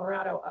Children's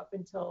Colorado up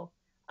until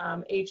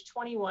age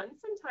 21,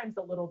 sometimes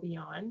a little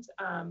beyond.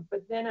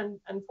 But then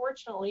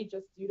unfortunately,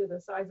 just due to the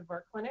size of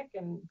our clinic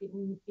and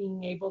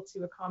being able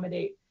to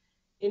accommodate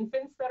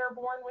infants that are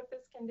born with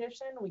this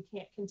condition, we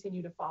can't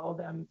continue to follow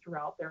them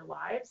throughout their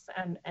lives.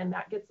 And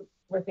that gets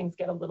where things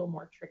get a little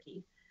more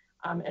tricky.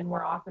 And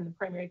where often the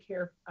primary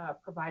care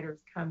providers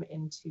come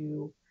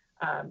into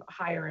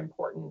higher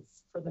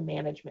importance for the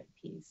management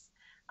piece.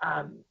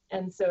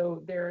 And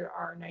so there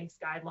are nice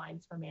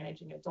guidelines for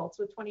managing adults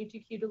with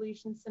 22q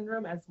deletion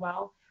syndrome as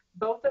well.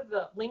 Both of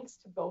the links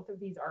to both of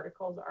these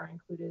articles are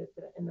included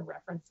in the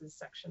references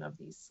section of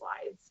these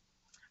slides.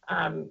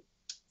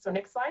 So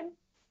next slide.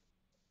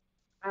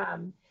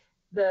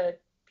 The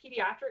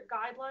pediatric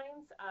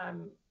guidelines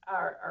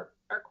are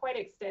quite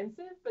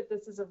extensive, but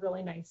this is a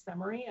really nice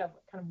summary of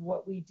kind of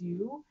what we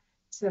do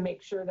to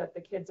make sure that the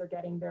kids are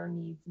getting their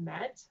needs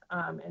met.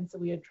 And so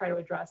we would try to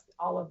address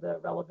all of the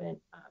relevant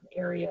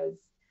areas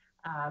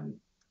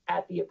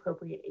at the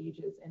appropriate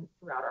ages and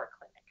throughout our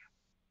clinic.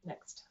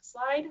 Next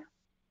slide.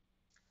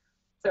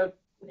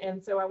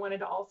 So I wanted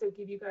to also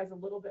give you guys a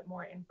little bit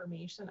more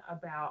information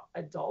about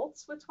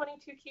adults with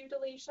 22q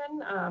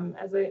deletion.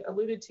 As I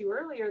alluded to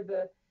earlier,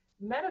 the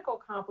medical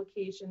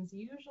complications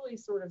usually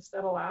sort of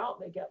settle out.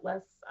 They get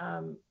less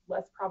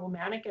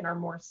problematic and are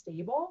more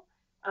stable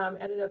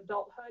at an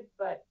adulthood,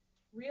 but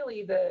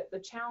really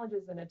the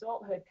challenges in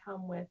adulthood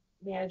come with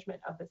management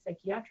of the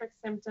psychiatric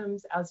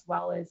symptoms, as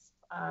well as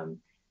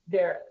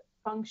their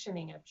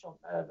functioning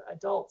of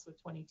adults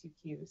with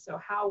 22q. So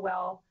how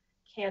well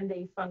can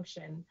they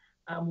function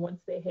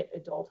once they hit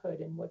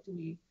adulthood, and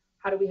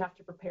how do we have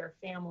to prepare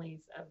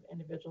families of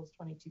individuals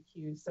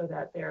 22q so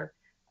that their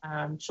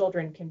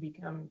children can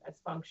become as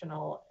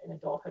functional in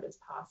adulthood as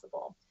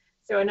possible.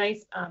 So a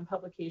nice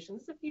publication,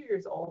 this is a few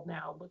years old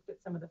now, looked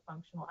at some of the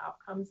functional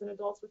outcomes in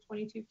adults with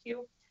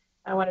 22q.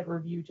 I wanted to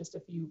review just a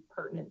few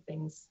pertinent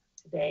things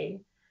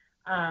today.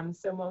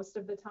 So most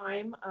of the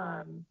time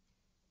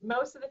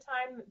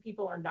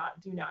people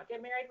do not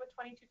get married with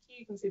 22q.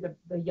 You can see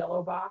the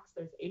yellow box,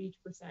 there's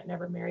 80%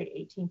 never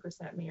married,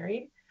 18%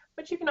 married.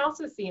 But you can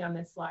also see on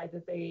this slide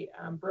that they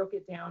broke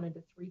it down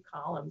into 3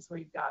 columns, where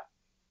you've got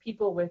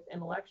people with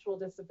intellectual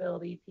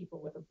disability, people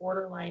with a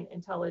borderline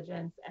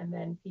intelligence, and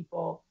then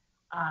people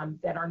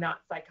that are not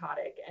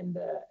psychotic in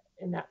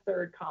that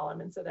 3rd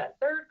column. And so that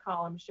 3rd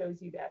column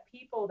shows you that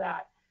people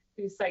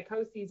whose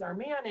psychoses are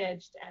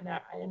managed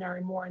and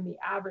are more in the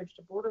average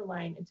to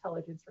borderline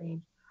intelligence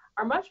range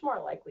are much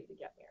more likely to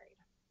get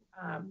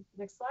married.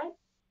 Next slide.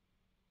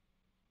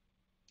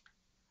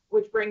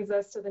 Which brings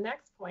us to the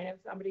next point.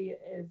 If somebody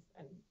is,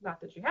 and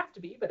not that you have to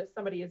be, but if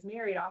somebody is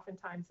married,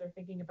 oftentimes they're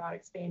thinking about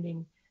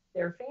expanding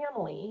their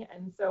family.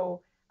 And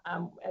so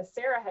as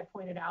Sarah had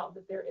pointed out,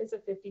 that there is a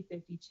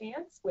 50-50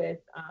 chance with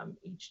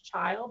each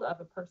child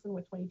of a person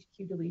with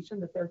 22q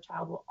deletion that their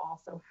child will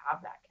also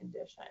have that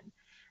condition.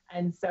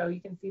 And so you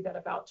can see that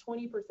about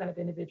 20% of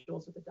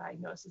individuals with a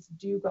diagnosis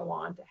do go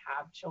on to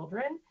have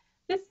children.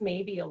 This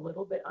may be a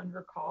little bit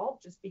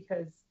undercalled just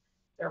because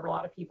there are a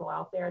lot of people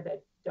out there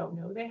that don't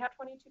know they have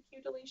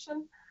 22q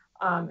deletion.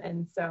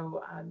 And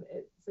so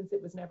since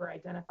it was never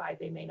identified,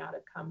 they may not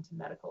have come to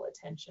medical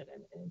attention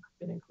and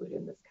been included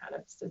in this kind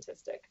of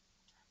statistic.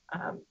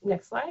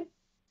 Next slide.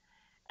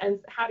 And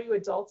how do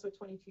adults with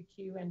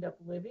 22q end up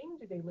living?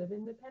 Do they live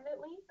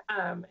independently?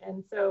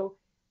 And so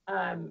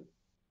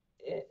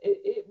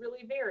it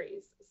really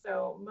varies.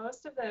 So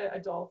most of the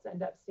adults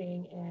end up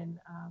staying in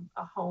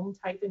a home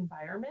type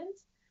environment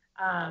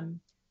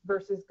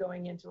versus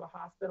going into a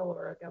hospital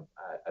or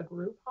a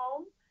group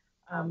home,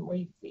 where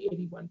you can see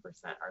 81%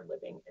 are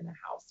living in a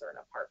house or an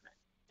apartment.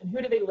 And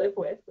who do they live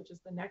with, which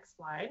is the next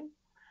slide?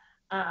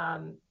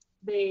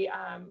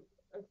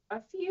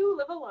 A few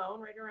live alone,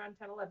 right around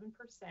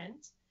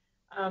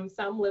 10-11%.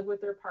 Some live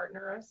with their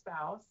partner or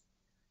spouse.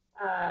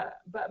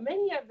 But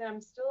many of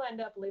them still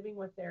end up living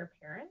with their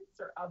parents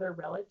or other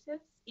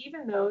relatives,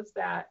 even those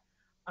that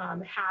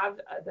have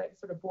that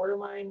sort of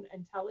borderline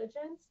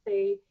intelligence.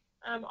 They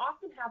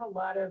often have a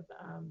lot of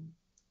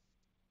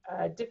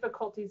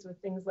difficulties with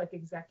things like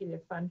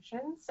executive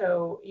function.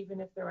 So even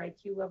if their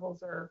IQ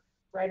levels are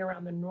right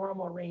around the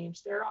normal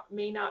range, they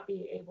may not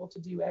be able to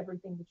do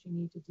everything that you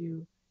need to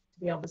do to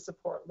be able to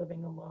support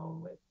living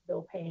alone with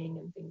bill paying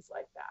and things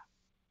like that.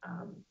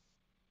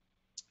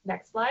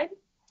 Next slide.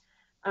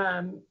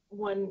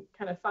 One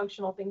kind of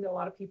functional thing that a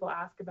lot of people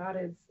ask about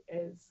is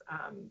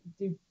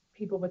do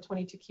people with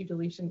 22q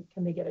deletion,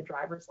 can they get a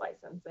driver's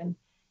license?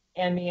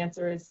 And the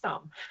answer is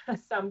some.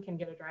 Some can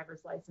get a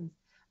driver's license,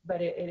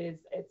 but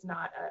it's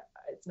not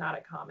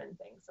a common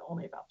thing. So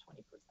only about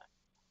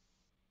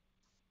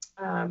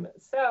 20%.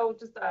 So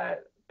just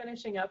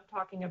finishing up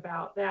talking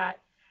about that,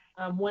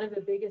 one of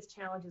the biggest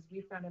challenges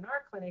we found in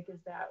our clinic is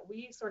that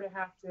we sort of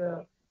have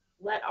to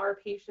let our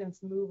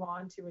patients move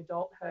on to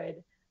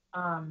adulthood.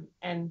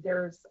 And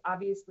there's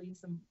obviously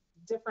some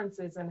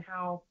differences in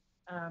how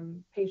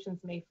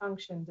patients may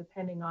function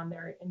depending on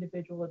their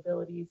individual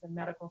abilities and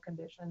medical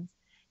conditions.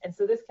 And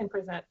so this can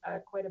present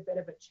quite a bit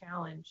of a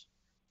challenge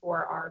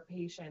for our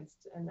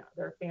patients and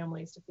their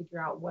families to figure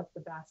out what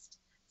the best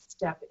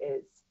step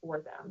is for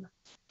them.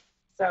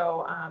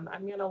 So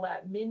I'm going to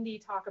let Mindy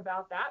talk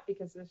about that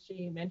because, as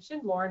she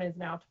mentioned, Lauren is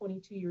now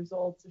 22 years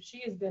old. So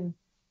she has been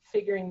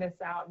figuring this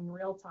out in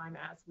real time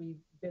as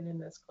we've been in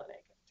this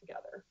clinic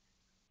together.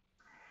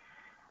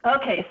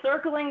 Okay,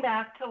 circling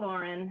back to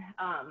Lauren,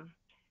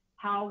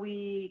 how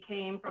we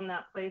came from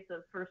that place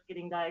of first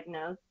getting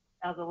diagnosed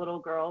as a little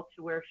girl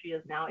to where she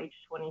is now, age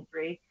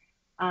 23,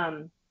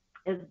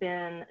 has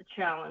been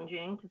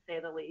challenging, to say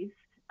the least.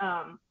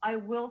 I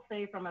will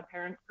say, from a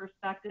parent's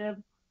perspective,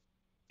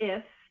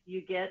 if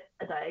you get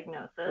a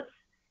diagnosis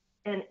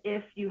and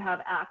if you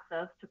have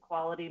access to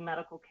quality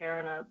medical care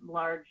in a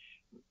large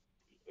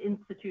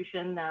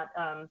institution that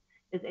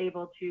is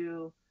able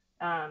to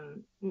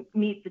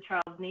meet the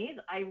child's needs,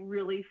 I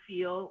really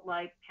feel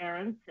like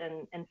parents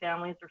and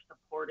families are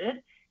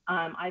supported.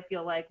 I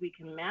feel like we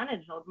can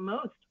manage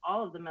most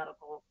all of the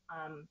medical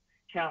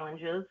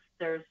challenges.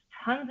 There's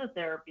tons of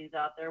therapies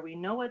out there. We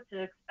know what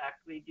to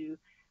expect. We do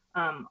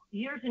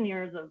years and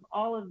years of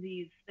all of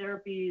these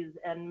therapies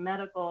and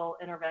medical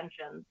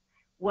interventions.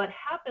 What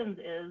happens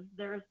is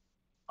there's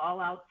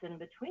fallouts in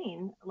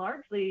between,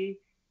 largely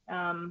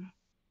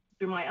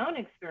through my own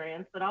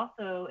experience, but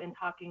also in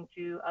talking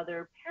to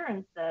other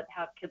parents that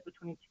have kids with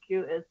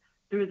 22q, is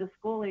through the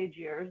school age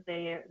years,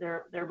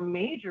 they're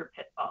major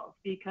pitfalls,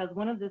 because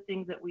one of the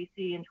things that we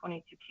see in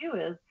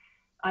 22q is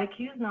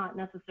IQ is not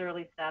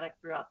necessarily static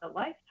throughout the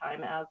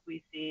lifetime as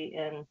we see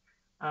in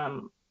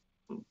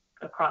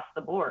across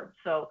the board.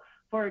 So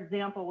for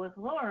example, with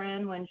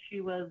Lauren, when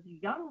she was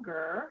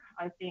younger,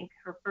 I think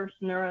her first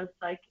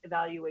neuropsych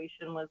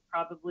evaluation was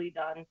probably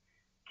done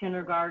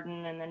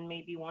kindergarten and then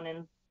maybe one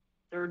in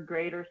third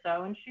grade or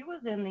so. And she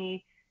was in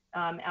the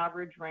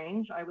average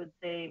range, I would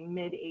say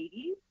mid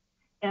 80s.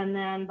 And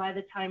then by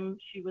the time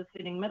she was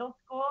hitting middle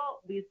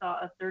school, we saw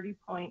a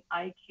 30-point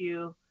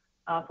IQ,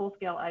 full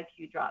scale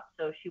IQ drop.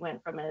 So she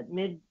went from a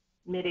mid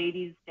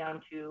 80s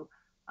down to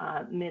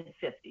mid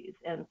 50s.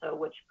 And so,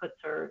 which puts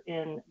her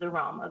in the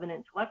realm of an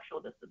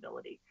intellectual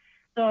disability.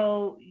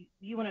 So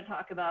you want to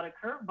talk about a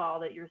curveball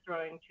that you're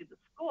throwing to the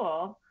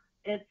school,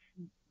 it's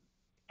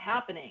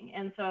happening.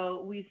 And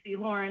so we see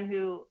Lauren,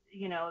 who,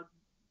 you know,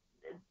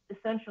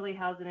 essentially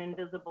has an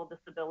invisible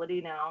disability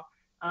now,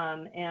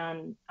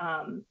 and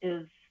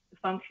is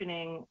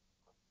functioning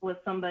with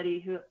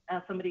somebody who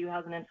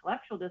has an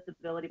intellectual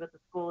disability, but the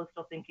school is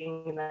still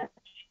thinking that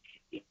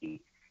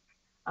she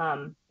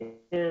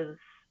is.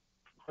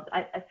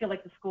 I feel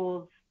like the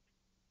schools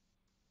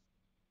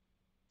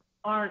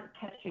aren't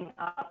catching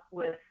up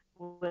with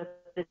the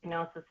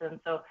diagnosis, and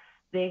so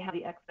they have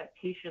the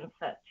expectations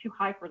set too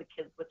high for the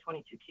kids with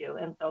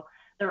 22q, and so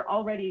they're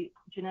already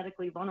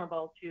genetically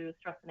vulnerable to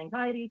stress and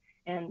anxiety,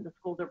 and the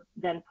schools are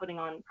then putting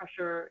on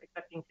pressure,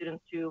 expecting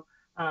students to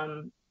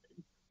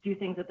do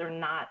things that they're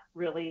not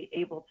really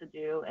able to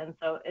do, and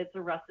so it's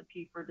a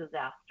recipe for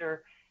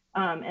disaster.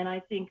 And I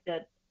think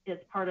that as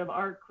part of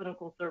our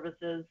clinical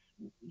services,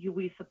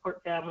 we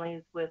support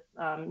families with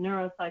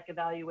neuropsych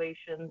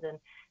evaluations and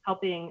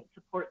helping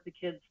support the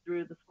kids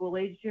through the school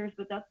age years,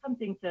 but that's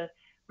something to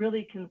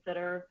really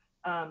consider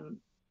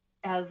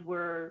as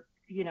we're,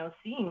 you know,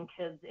 seeing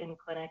kids in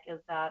clinic, is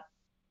that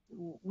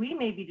we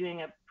may be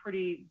doing a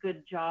pretty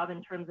good job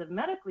in terms of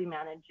medically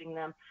managing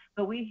them,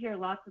 but we hear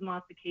lots and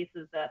lots of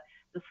cases that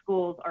the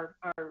schools are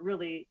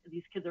really,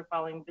 these kids are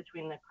falling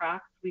between the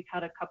cracks. We've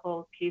had a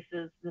couple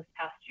cases this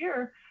past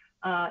year,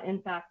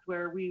 in fact,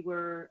 where we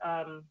were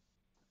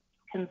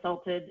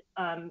consulted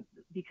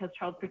because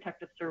Child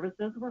Protective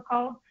Services were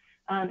called.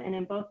 And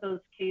in both those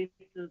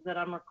cases that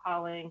I'm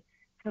recalling,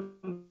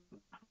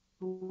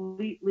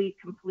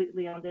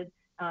 completely ended.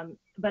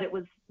 But it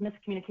was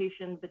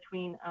miscommunication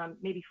between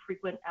maybe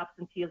frequent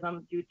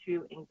absenteeism due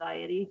to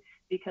anxiety,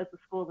 because the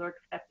schools are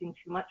expecting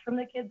too much from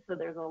the kids. So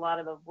there's a lot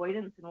of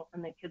avoidance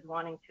and the kids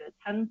wanting to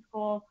attend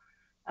school.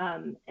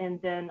 And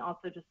then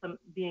also just some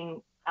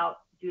being out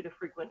due to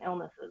frequent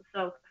illnesses.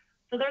 So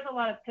there's a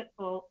lot of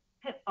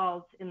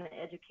pitfalls in the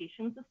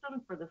education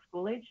system for the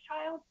school age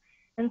child.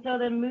 And so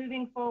then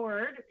moving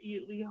forward,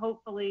 we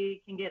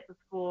hopefully can get the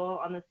school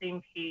on the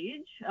same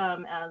page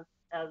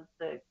as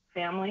the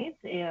families,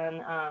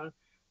 and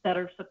that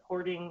are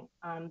supporting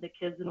the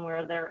kids and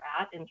where they're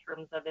at in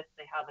terms of if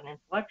they have an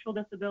intellectual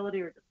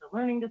disability or just a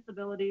learning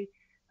disability.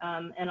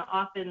 And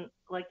often,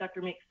 like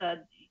Dr. Meek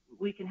said,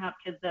 we can have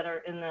kids that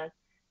are in the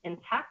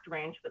intact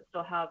range but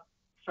still have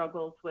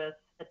struggles with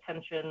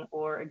attention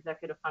or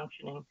executive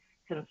functioning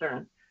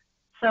concerns.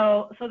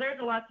 So there's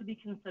a lot to be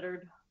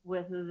considered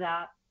with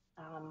that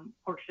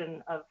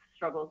portion of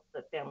struggles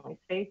that families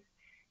face.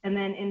 And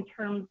then in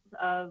terms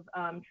of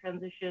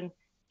transition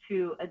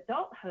to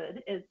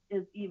adulthood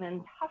is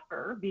even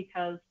tougher,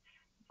 because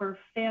for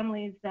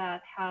families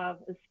that have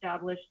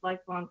established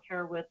lifelong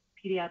care with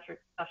pediatric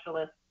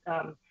specialists,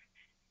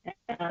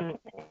 and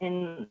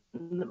in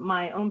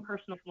my own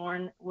personal,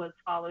 Lauren was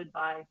followed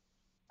by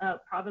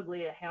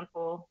probably a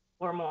handful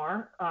or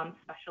more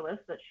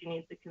specialists that she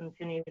needs to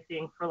continue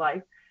seeing for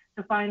life.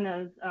 To find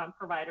those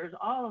providers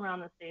all around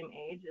the same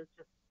age is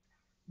just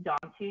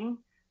daunting,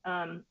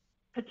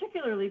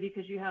 particularly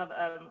because you have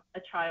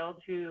a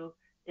child who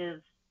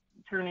is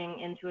turning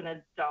into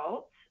an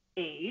adult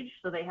age,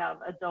 so they have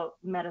adult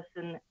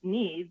medicine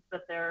needs,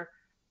 but they're,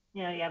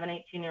 you have an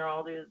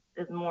 18-year-old who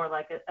is more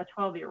like a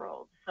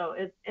 12-year-old. So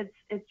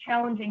it's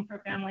challenging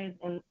for families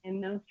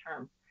in those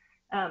terms.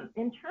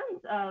 In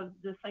terms of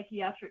the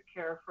psychiatric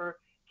care for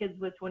kids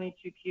with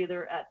 22q,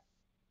 they're at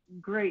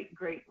great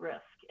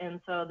risk. And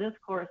so this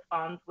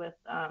corresponds with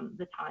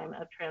the time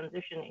of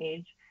transition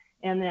age.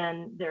 And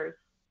then there's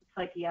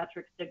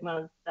psychiatric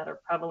stigmas that are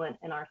prevalent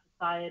in our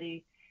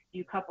society.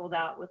 You couple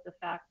that with the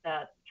fact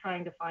that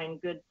trying to find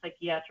good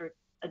psychiatric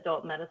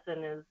adult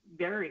medicine is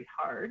very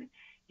hard.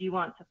 You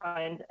want to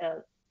find a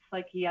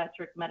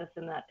psychiatric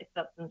medicine that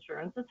accepts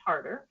insurance is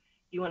harder.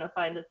 You want to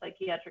find a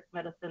psychiatric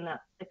medicine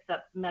that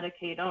accepts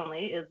Medicaid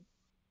only is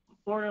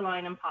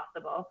borderline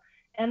impossible.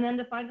 And then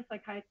to find a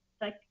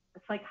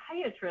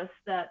psychiatrist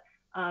that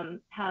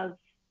has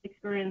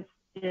experience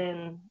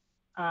in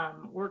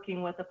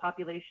working with a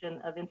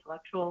population of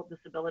intellectual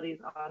disabilities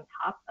on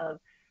top of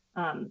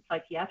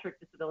psychiatric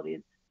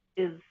disabilities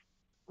is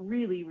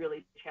really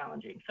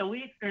challenging. So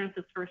we experienced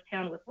this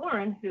firsthand with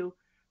Lauren, who,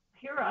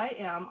 here I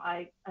am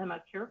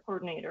a care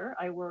coordinator.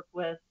 I work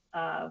with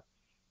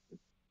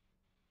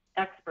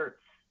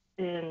experts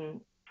in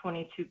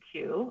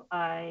 22q.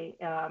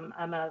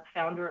 I'm a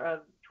founder of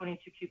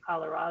 22q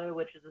Colorado,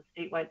 which is a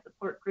statewide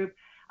support group.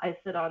 I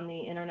sit on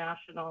the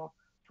International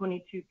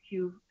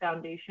 22q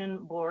Foundation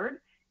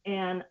board,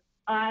 and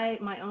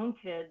my own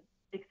kid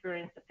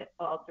experienced a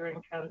pitfall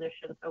during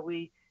transition. So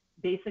we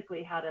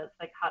basically had a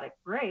psychotic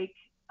break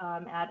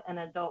at an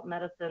adult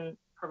medicine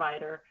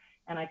provider,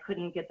 and I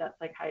couldn't get that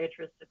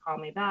psychiatrist to call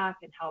me back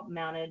and help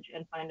manage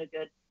and find a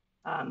good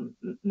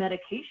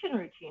medication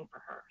routine for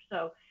her.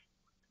 So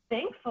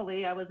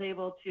thankfully, I was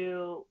able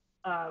to,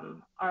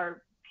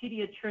 our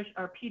pediatric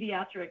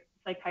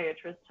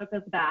psychiatrist took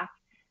us back.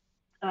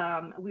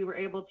 We were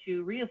able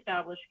to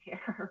reestablish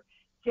care,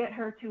 get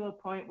her to a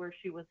point where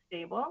she was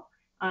stable.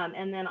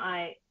 And then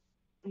I,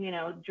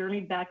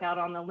 journeyed back out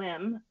on the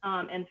limb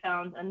and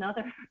found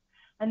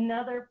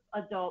another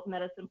adult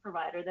medicine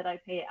provider that I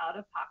pay out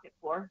of pocket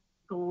for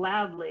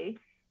gladly.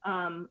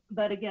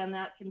 But again,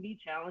 that can be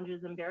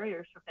challenges and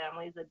barriers for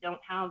families that don't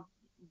have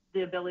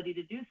the ability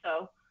to do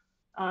so.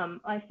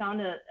 I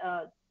found a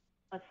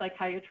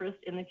psychiatrist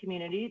in the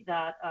community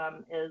that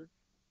is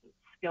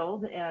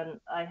skilled, and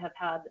I have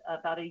had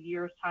about a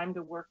year's time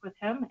to work with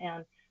him,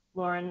 and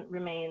Lauren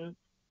remains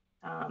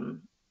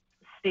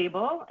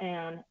stable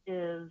and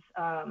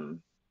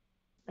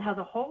has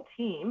a whole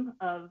team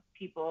of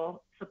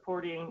people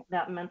supporting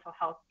that mental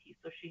health piece.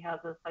 So she has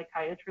a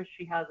psychiatrist,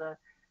 she has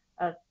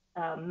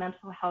a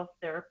mental health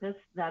therapist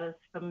that is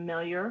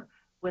familiar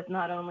with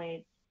not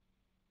only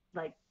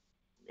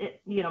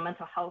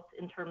mental health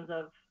in terms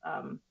of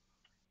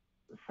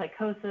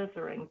psychosis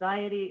or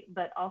anxiety,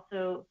 but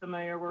also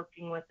familiar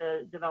working with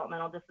the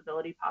developmental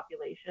disability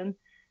population.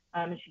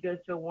 And she goes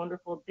to a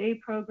wonderful day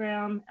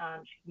program.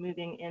 She's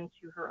moving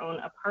into her own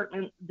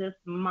apartment this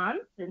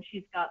month, and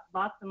she's got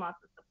lots and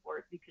lots of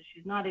support because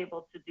she's not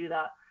able to do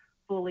that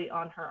fully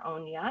on her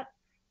own yet,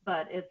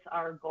 but it's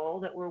our goal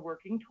that we're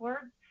working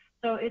towards.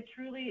 So it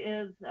truly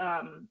is,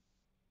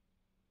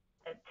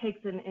 it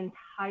takes an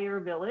entire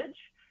village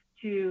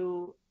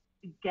to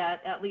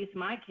get at least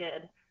my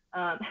kid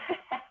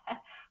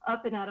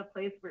up and at a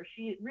place where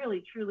she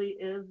really truly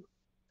is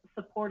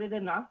supported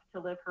enough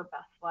to live her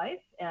best life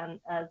and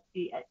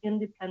be as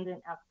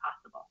independent as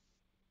possible.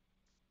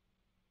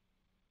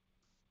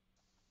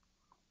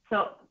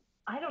 So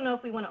I don't know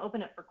if we want to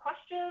open it for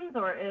questions,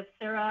 or if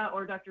Sarah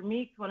or Dr.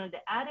 Meeks wanted to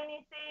add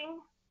anything.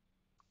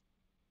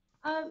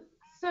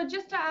 So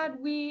just to add,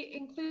 we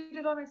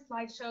included on our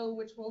slideshow,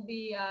 which will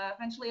be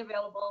eventually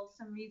available,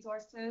 some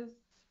resources,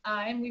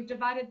 and we've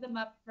divided them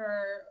up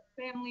for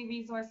family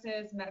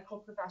resources, medical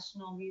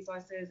professional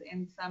resources,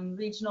 and some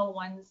regional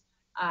ones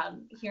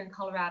here in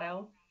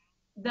Colorado.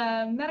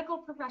 The medical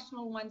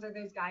professional ones are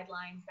those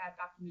guidelines that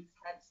Dr. Meeks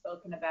had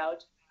spoken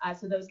about,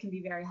 so those can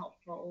be very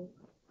helpful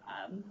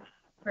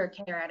for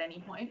care at any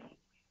point.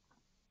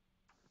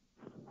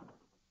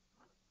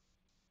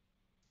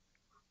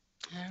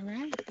 All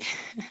right.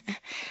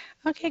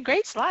 Okay,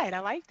 great slide. I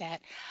like that.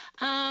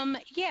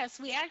 Yes,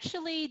 we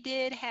actually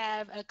did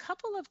have a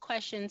couple of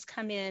questions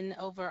come in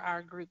over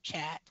our group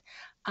chat.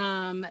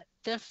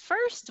 The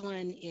first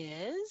one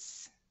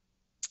is,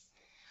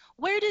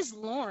 where does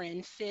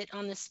Lauren fit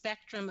on the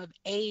spectrum of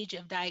age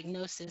of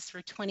diagnosis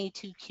for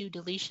 22q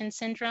deletion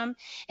syndrome?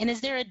 And is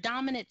there a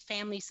dominant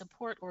family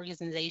support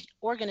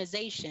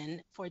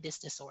organization for this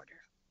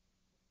disorder?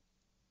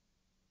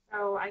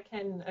 So I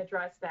can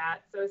address that.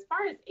 So as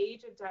far as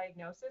age of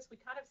diagnosis, we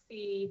kind of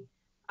see,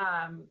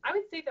 I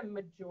would say the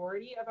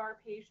majority of our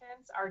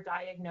patients are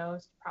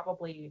diagnosed,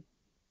 probably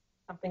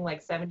something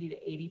like 70 to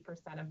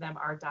 80% of them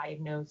are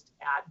diagnosed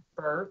at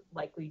birth,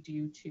 likely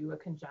due to a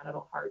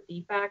congenital heart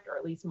defect or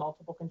at least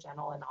multiple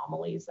congenital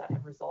anomalies that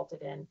have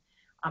resulted in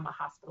a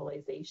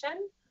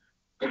hospitalization.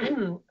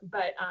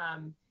 But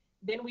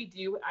then we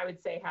do, I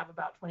would say, have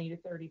about 20 to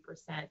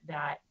 30%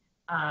 that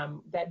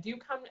do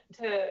come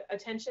to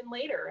attention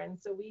later. And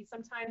so we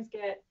sometimes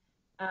get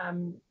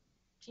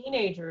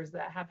teenagers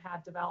that have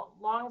had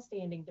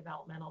long-standing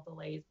developmental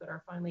delays but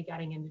are finally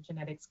getting into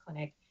genetics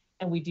clinic,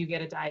 and we do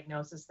get a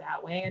diagnosis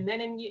that way. And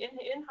then in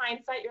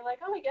hindsight, you're like,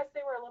 oh, I guess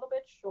they were a little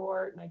bit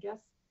short, and I guess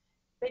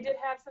they did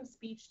have some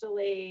speech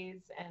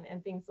delays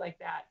and things like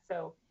that.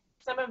 So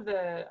some of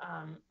the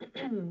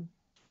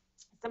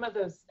some of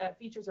those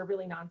features are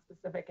really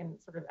nonspecific and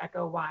sort of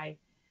echo why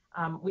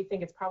we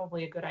think it's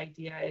probably a good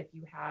idea, if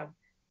you have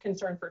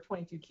concern for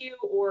 22q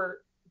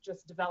or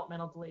just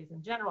developmental delays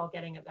in general,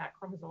 getting at that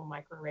chromosomal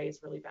microarray is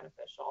really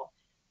beneficial.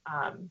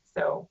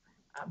 So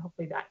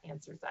hopefully that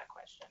answers that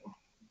question.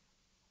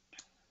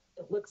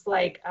 It looks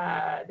like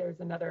there's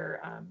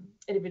another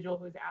individual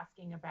who's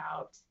asking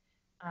about,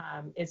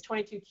 is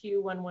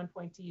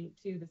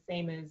 22q11.2 the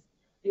same as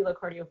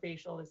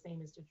velocardiofacial, the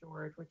same as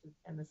DeGeorge,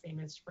 and the same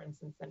as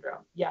Sprinson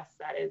syndrome? Yes,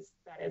 that is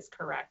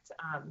correct.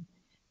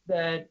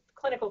 The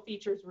clinical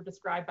features were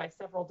described by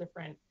several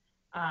different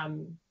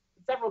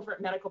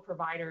medical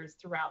providers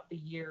throughout the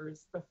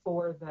years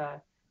before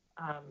the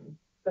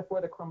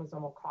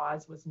chromosomal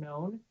cause was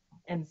known.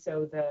 And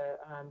so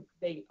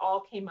they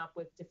all came up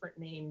with different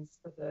names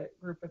for the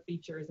group of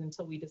features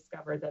until we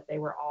discovered that they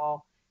were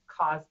all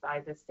caused by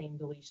the same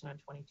deletion on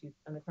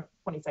the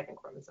 22nd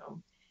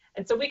chromosome.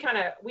 And so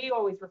we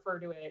always refer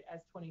to it as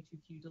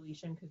 22q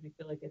deletion because we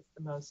feel like it's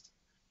the most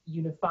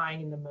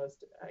unifying and the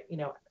most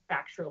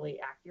factually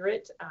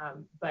accurate.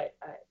 But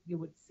you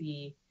will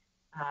see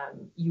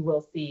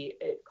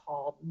it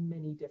called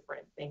many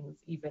different things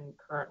even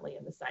currently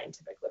in the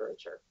scientific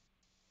literature.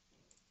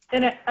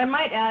 And I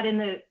might add, in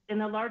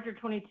the larger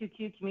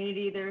 22q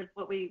community, there's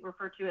what we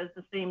refer to as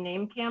the same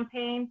name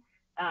campaign.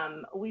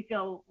 We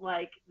feel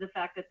like the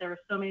fact that there are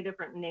so many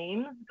different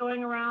names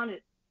going around,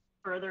 it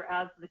further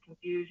adds to the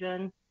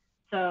confusion.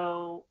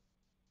 So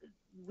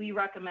we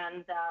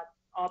recommend that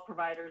all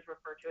providers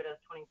refer to it as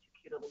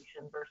 22q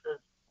deletion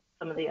versus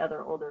some of the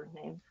other older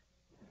names.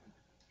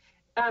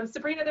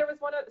 Sabrina, there was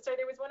one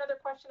other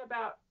question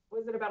about,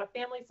 was it about a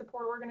family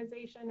support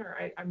organization, or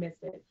I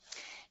missed it?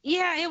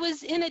 Yeah, it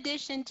was in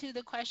addition to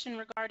the question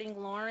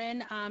regarding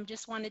Lauren.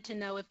 Just wanted to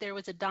know if there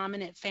was a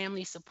dominant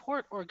family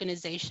support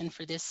organization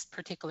for this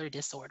particular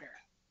disorder,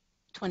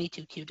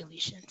 22q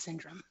deletion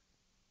syndrome.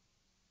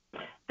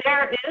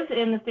 There is,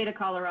 in the state of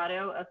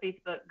Colorado, a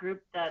Facebook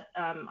group that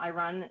I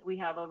run. We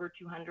have over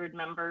 200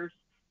 members,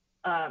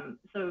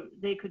 so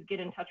they could get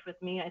in touch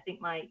with me. I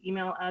think my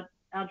email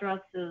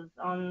address is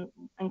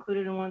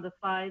included in one of the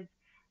slides.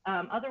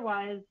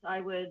 Otherwise,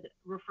 I would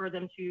refer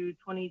them to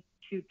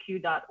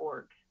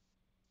 22q.org.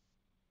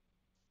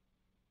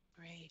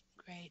 Great,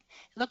 great.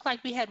 It looked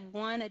like we had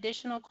one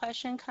additional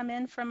question come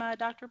in from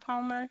Dr.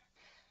 Palmer.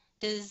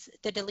 Does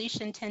the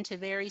deletion tend to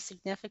vary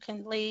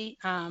significantly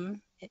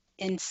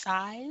in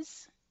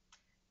size?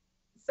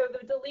 So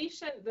the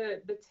deletion,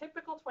 the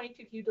typical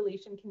 22q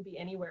deletion can be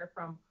anywhere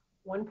from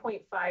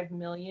 1.5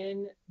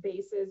 million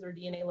bases or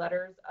DNA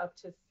letters up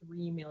to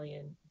 3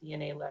 million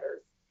DNA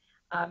letters.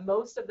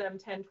 Most of them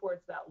tend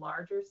towards that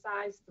larger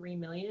size, 3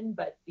 million,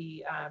 but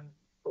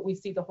we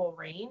see the whole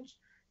range.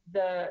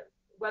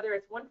 Whether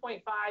it's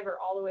 1.5 or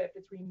all the way up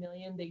to 3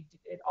 million,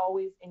 it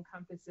always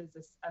encompasses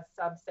a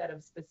subset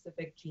of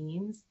specific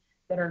genes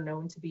that are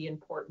known to be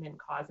important in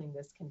causing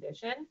this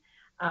condition.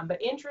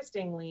 But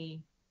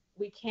interestingly,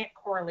 we can't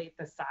correlate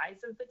the size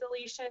of the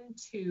deletion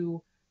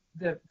to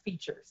the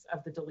features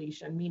of the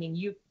deletion, meaning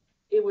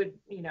it would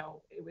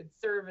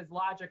serve as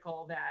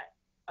logical that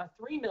a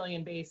 3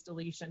 million base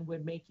deletion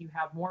would make you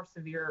have more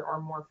severe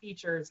or more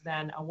features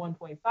than a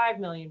 1.5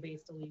 million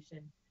base deletion,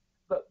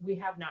 but we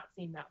have not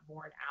seen that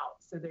borne out.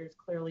 So there's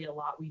clearly a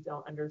lot we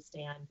don't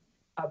understand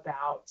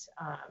about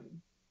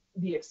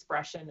the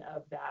expression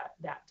of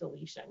that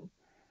deletion.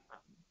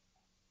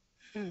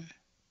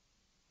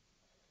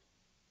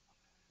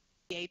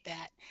 Appreciate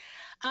that.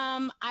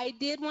 I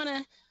did want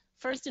to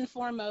first and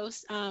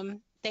foremost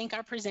thank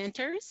our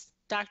presenters,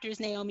 Doctors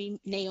Naomi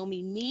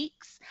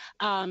Meeks,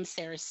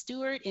 Sarah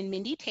Stewart, and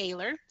Mindy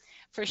Taylor,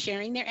 for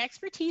sharing their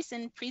expertise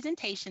and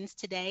presentations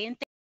today. And